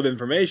full of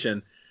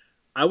information.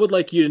 I would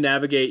like you to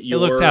navigate your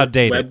It looks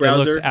outdated. web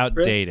browser. It looks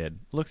outdated.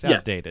 Chris. Looks Yes,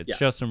 outdated. yeah.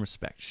 Show some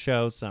respect.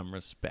 Show some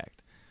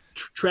respect.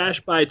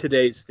 Trash by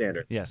today's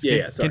standards. Yes.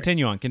 Yeah, sorry.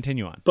 Continue on.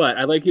 Continue on. But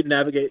I'd like you to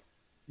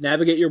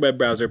navigate your web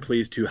browser,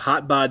 please, to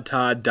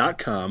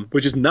hotbodtodd.com,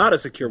 which is not a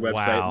secure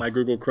website. Wow. My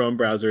Google Chrome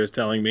browser is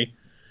telling me.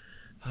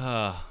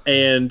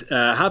 And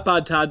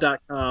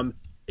hotbodtodd.com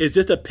is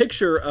just a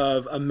picture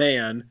of a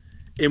man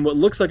in what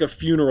looks like a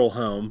funeral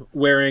home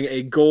wearing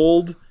a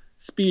gold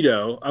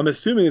Speedo. I'm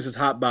assuming this is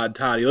Hotbod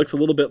Todd. He looks a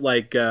little bit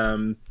like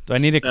do I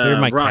need to clear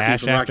my Rocky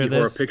cache from after Rocky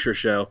Horror this? Picture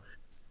Show.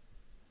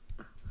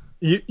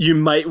 You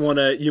might want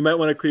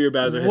to clear your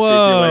browser history. Whoa,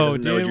 so your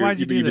wife doesn't know dude! what Why'd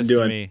you do you've been this to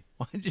doing. me?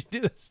 Why'd you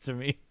do this to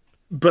me?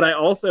 But I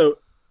also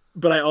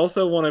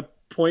want to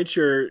point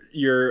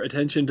your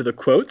attention to the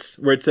quotes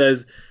where it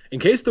says, "In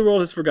case the world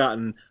has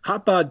forgotten,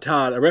 Hotbod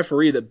Todd, a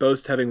referee that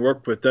boasts having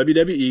worked with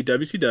WWE,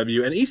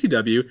 WCW, and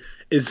ECW,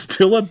 is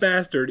still a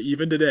bastard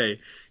even today.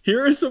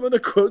 Here are some of the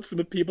quotes from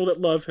the people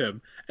that love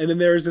him." And then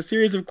there's a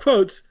series of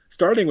quotes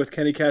starting with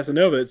Kenny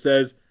Casanova that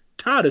says,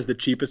 "Todd is the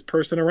cheapest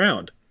person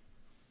around."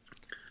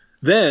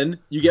 Then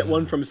you get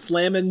one from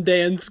Slammin'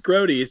 Dan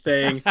Scrody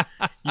saying,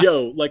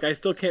 "Yo, like I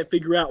still can't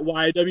figure out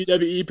why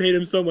WWE paid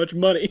him so much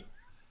money."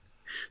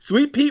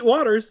 Sweet Pete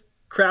Waters,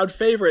 crowd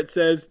favorite,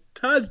 says,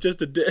 "Todd's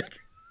just a dick."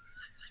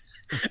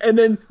 And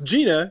then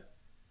Gina,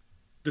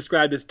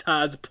 described as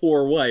Todd's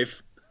poor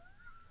wife,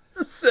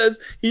 says,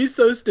 "He's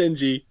so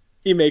stingy,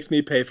 he makes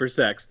me pay for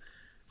sex."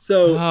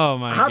 So Oh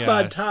my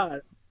Hotbod gosh.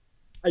 Todd,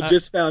 I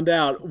just found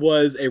out,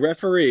 was a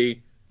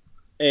referee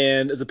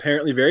and is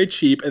apparently very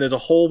cheap. And there's a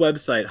whole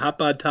website,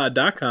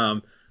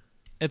 hotbodtodd.com.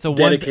 It's a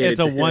dedicated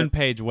to him.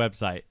 one-page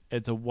website.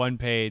 It's a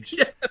one-page.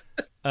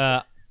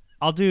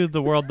 I'll do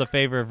the world the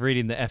favor of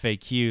reading the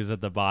FAQs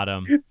at the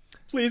bottom.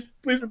 Please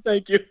and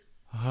thank you.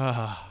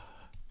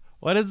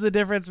 What is the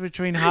difference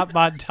between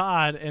Hotbod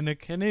Todd and a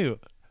canoe?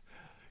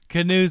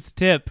 Canoe's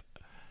tip.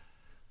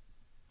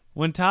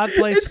 When Todd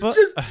plays It's football,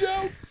 just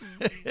joke.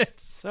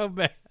 it's so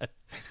bad.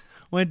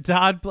 When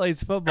Todd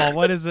plays football,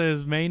 what is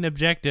his main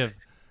objective?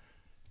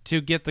 To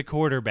get the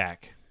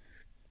quarterback.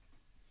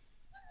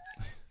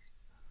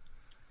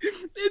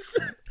 It's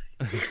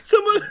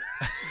some of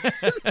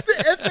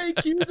the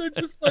FAQs are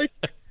just like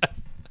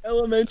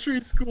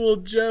elementary school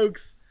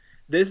jokes.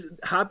 This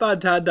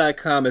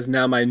hotbodtodd.com is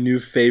now my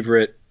new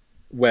favorite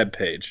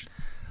webpage.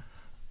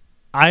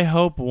 I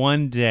hope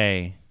one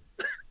day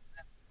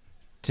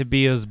to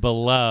be as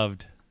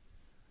beloved,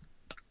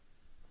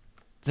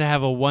 to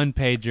have a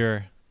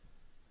one-pager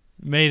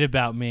made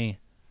about me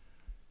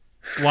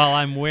while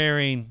I'm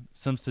wearing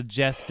some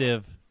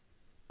suggestive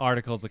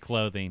articles of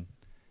clothing.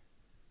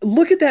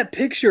 Look at that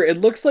picture. It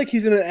looks like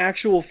he's in an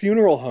actual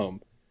funeral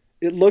home.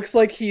 It looks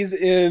like he's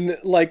in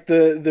like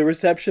the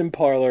reception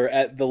parlor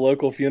at the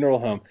local funeral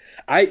home.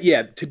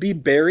 To be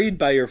buried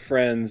by your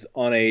friends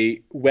on a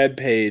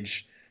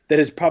webpage that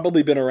has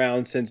probably been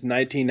around since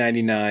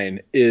 1999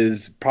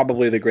 is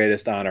probably the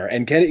greatest honor.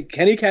 And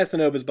Kenny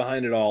Casanova is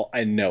behind it all.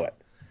 I know it.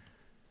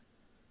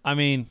 I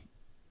mean,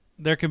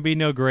 there can be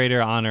no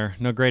greater honor,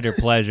 no greater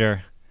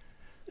pleasure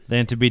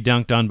than to be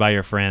dunked on by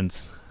your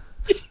friends.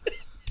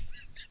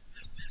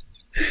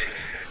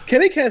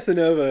 Kenny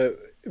Casanova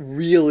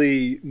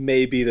really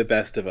may be the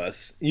best of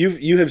us.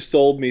 You have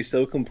sold me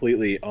so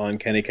completely on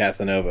Kenny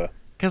Casanova.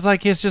 Because,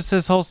 like, it's just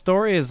his whole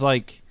story is,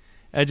 like,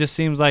 it just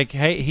seems like,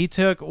 hey, he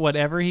took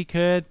whatever he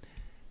could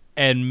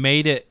and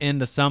made it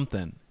into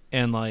something.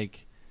 And,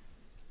 like,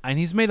 and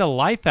he's made a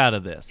life out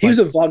of this. He was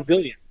a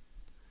vaudevillian.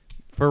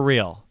 For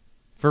real.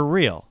 For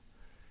real.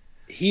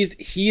 He's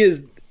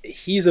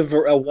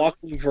a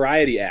walking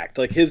variety act.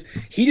 Like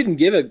he didn't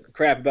give a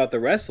crap about the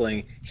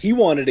wrestling. He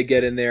wanted to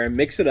get in there and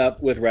mix it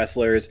up with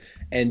wrestlers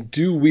and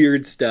do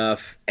weird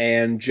stuff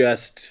and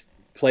just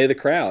play the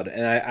crowd.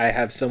 And I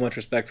have so much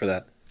respect for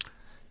that.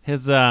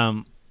 His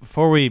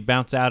before we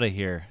bounce out of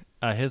here,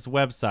 his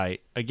website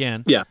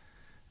again. Yeah.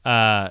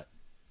 I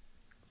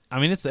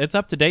mean it's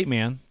up to date,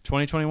 man.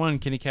 2021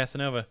 Kenny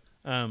Casanova.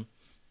 It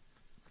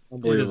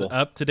is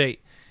up to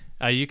date.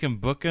 You can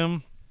book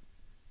him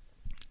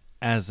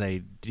as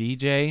a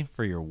DJ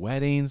for your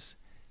weddings.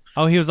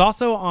 Oh, he was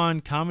also on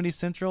Comedy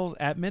Central's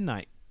At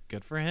Midnight.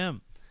 Good for him.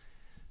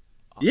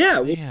 Yeah,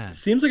 well,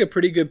 seems like a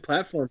pretty good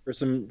platform for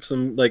some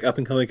like up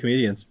and coming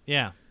comedians.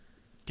 Yeah.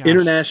 Gosh.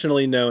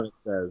 Internationally known, it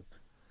says.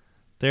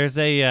 There's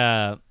he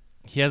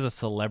has a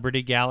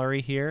celebrity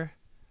gallery here,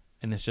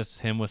 and it's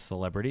just him with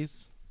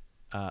celebrities.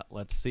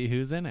 Let's see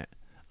who's in it.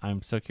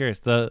 I'm so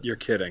curious. You're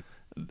kidding.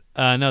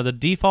 No, the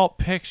default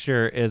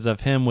picture is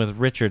of him with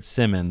Richard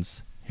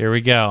Simmons. Here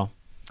we go.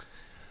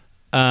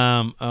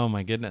 Oh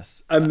my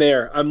goodness. I'm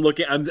there. I'm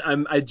looking.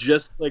 I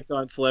just clicked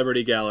on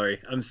Celebrity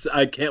Gallery.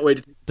 I can't wait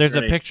to take There's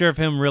a picture of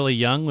him really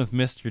young with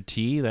Mr.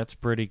 T. That's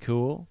pretty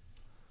cool.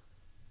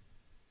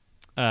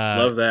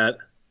 Love that.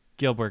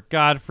 Gilbert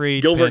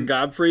Gottfried.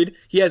 Gottfried.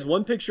 He has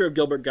one picture of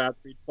Gilbert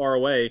Gottfried far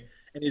away,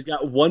 and he's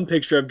got one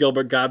picture of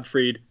Gilbert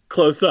Gottfried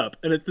close up,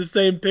 and it's the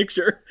same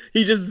picture.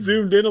 He just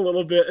zoomed in a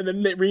little bit and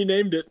then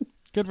renamed it.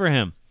 Good for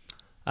him.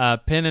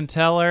 Penn and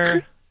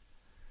Teller.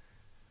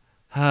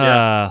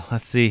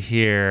 Let's see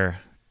here.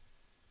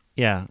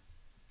 Yeah,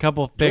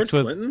 couple of picks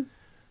George with Clinton?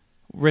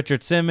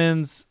 Richard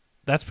Simmons.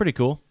 That's pretty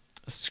cool.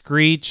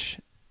 Screech,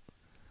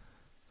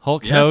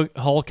 Hulk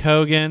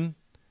Hogan.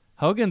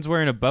 Hogan's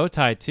wearing a bow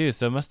tie too,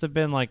 so it must have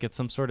been like at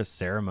some sort of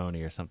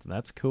ceremony or something.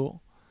 That's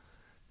cool.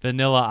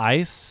 Vanilla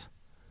Ice,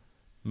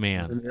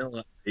 man.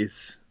 Vanilla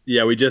Ice.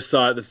 Yeah, we just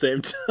saw it at the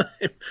same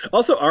time.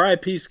 Also,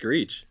 R.I.P.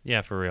 Screech.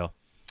 Yeah, for real.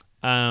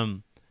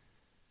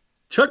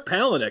 Chuck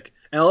Palahniuk.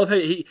 And I love how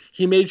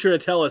he made sure to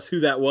tell us who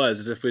that was,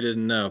 as if we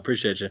didn't know.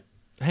 Appreciate you.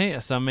 Hey,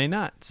 some may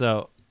not.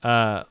 So,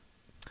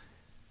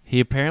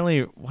 he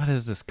apparently, what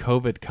is this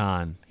COVID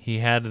Con? He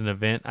had an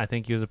event I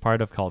think he was a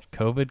part of called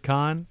COVID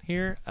Con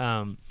here.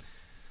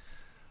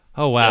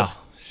 Oh wow, Yes.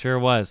 Sure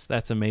was.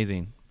 That's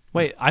amazing.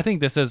 Wait, I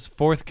think this is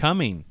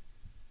forthcoming.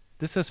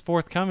 This is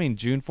forthcoming,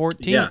 June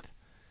 14th. Yeah.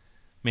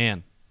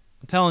 Man,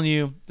 I'm telling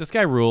you, this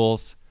guy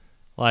rules.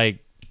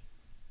 Like,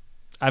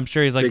 I'm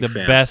sure he's like Big the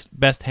fan.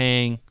 best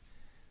hang,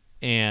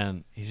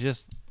 and he's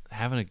just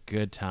having a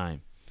good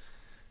time.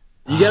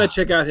 You gotta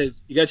check out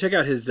his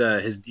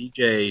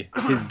DJ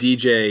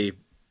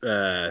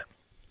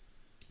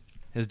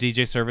His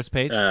DJ service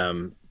page.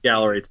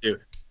 gallery too.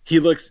 He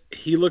looks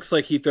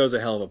like he throws a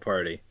hell of a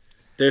party.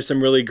 There's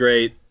some really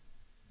great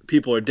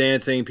people are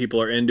dancing,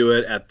 people are into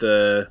it at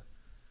the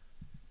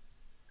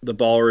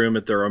ballroom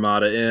at the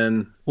Ramada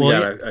Inn. We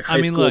Well, got a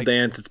high school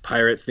dance. It's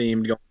pirate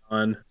themed going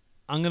on.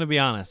 I'm gonna be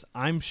honest.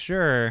 I'm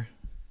sure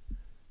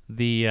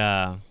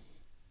the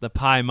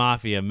Pie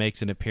Mafia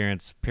makes an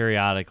appearance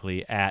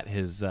periodically at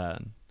his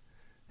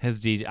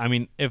DJ. I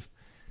mean, if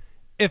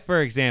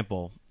for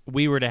example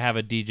we were to have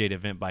a DJ'd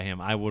event by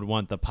him, I would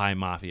want the Pie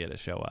Mafia to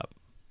show up.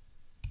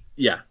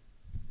 Yeah.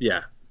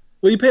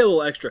 Well, you pay a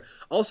little extra.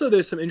 Also,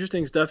 there's some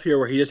interesting stuff here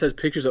where he just has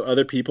pictures of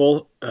other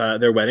people,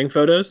 their wedding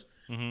photos.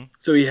 Mm-hmm.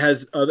 So he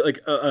has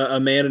like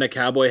a man in a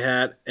cowboy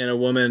hat and a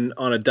woman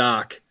on a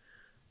dock,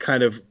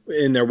 kind of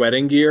in their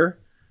wedding gear.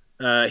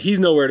 He's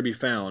nowhere to be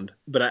found,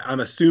 but I'm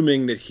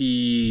assuming that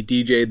he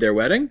DJ'd their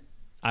wedding.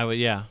 I would,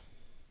 yeah.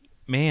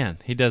 Man,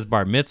 he does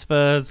bar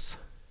mitzvahs.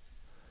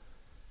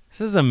 This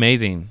is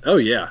amazing. Oh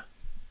yeah,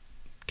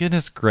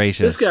 Goodness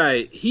gracious! this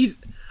guy.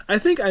 I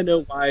think I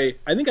know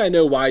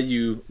why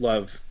you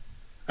love.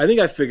 I think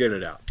I figured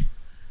it out.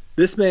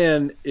 This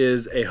man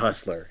is a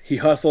hustler. He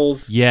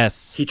hustles.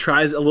 Yes. He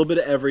tries a little bit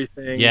of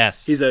everything.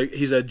 Yes. He's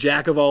a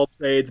jack of all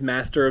trades,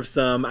 master of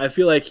some. I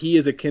feel like he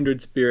is a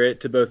kindred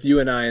spirit to both you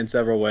and I in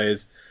several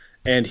ways,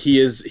 and he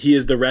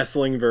is the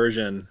wrestling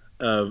version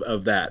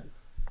of that.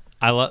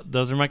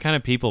 Those are my kind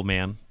of people,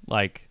 man.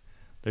 Like,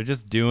 they're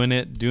just doing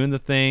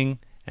the thing,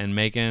 and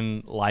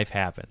making life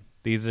happen.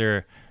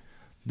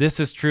 This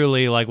is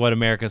truly like what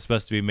America's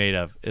supposed to be made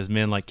of, is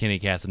men like Kenny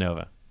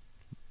Cassanova.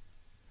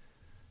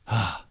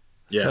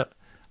 Yeah.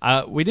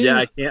 So, we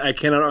didn't. Yeah, I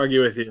cannot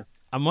argue with you.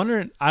 I'm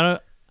wondering.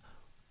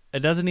 It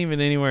doesn't even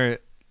anywhere.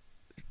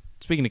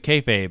 Speaking of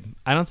kayfabe,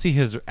 I don't see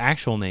his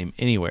actual name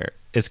anywhere.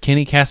 Is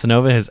Kenny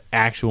Cassanova his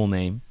actual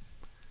name?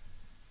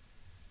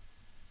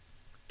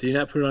 Did he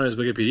not put it on his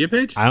Wikipedia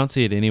page? I don't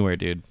see it anywhere,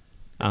 dude.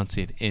 I don't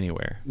see it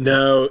anywhere.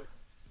 No,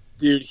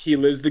 dude, he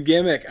lives the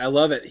gimmick. I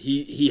love it.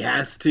 He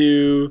has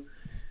to.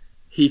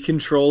 He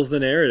controls the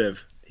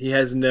narrative. He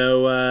has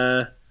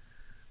no.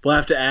 We'll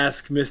have to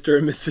ask Mr.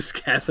 and Mrs.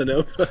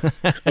 Casanova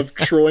of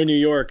Troy, New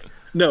York.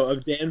 No,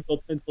 of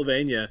Danville,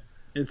 Pennsylvania,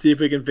 and see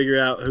if we can figure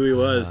out who he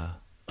was.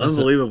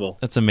 Unbelievable.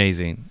 That's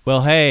amazing.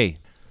 Well, hey,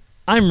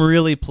 I'm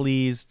really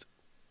pleased.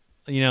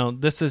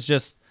 This is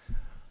just.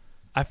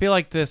 I feel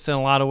like this in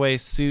a lot of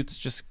ways suits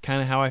just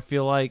kind of how I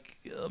feel like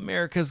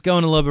America's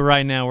going a little bit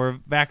right now. We're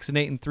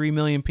vaccinating 3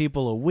 million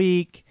people a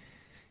week.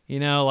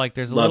 Like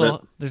there's a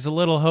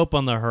little hope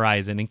on the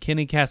horizon. And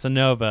Kenny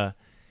Casanova,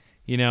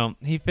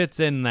 he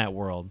fits in that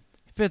world.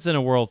 He fits in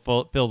a world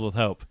filled with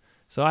hope.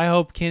 So I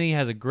hope Kenny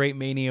has a great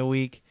Mania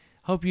week.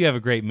 Hope you have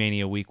a great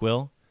Mania week,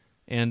 Will.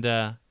 And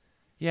thanks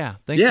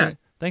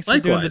for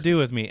doing the do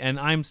with me. And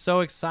I'm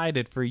so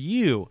excited for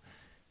you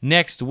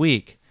next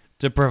week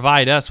to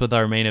provide us with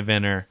our main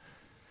eventer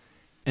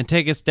and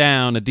take us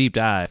down a deep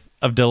dive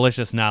of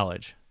delicious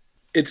knowledge.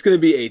 It's going to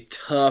be a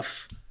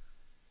tough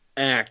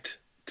act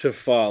to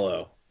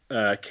follow,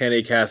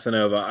 Kenny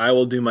Casanova. I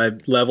will do my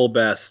level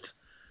best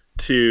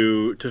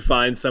to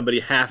find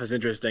somebody half as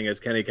interesting as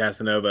Kenny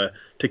Casanova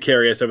to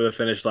carry us over the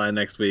finish line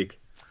next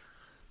week.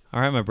 All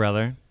right, my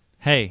brother.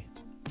 Hey,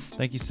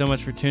 thank you so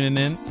much for tuning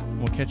in.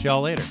 We'll catch you all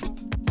later.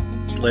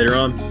 Later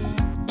on.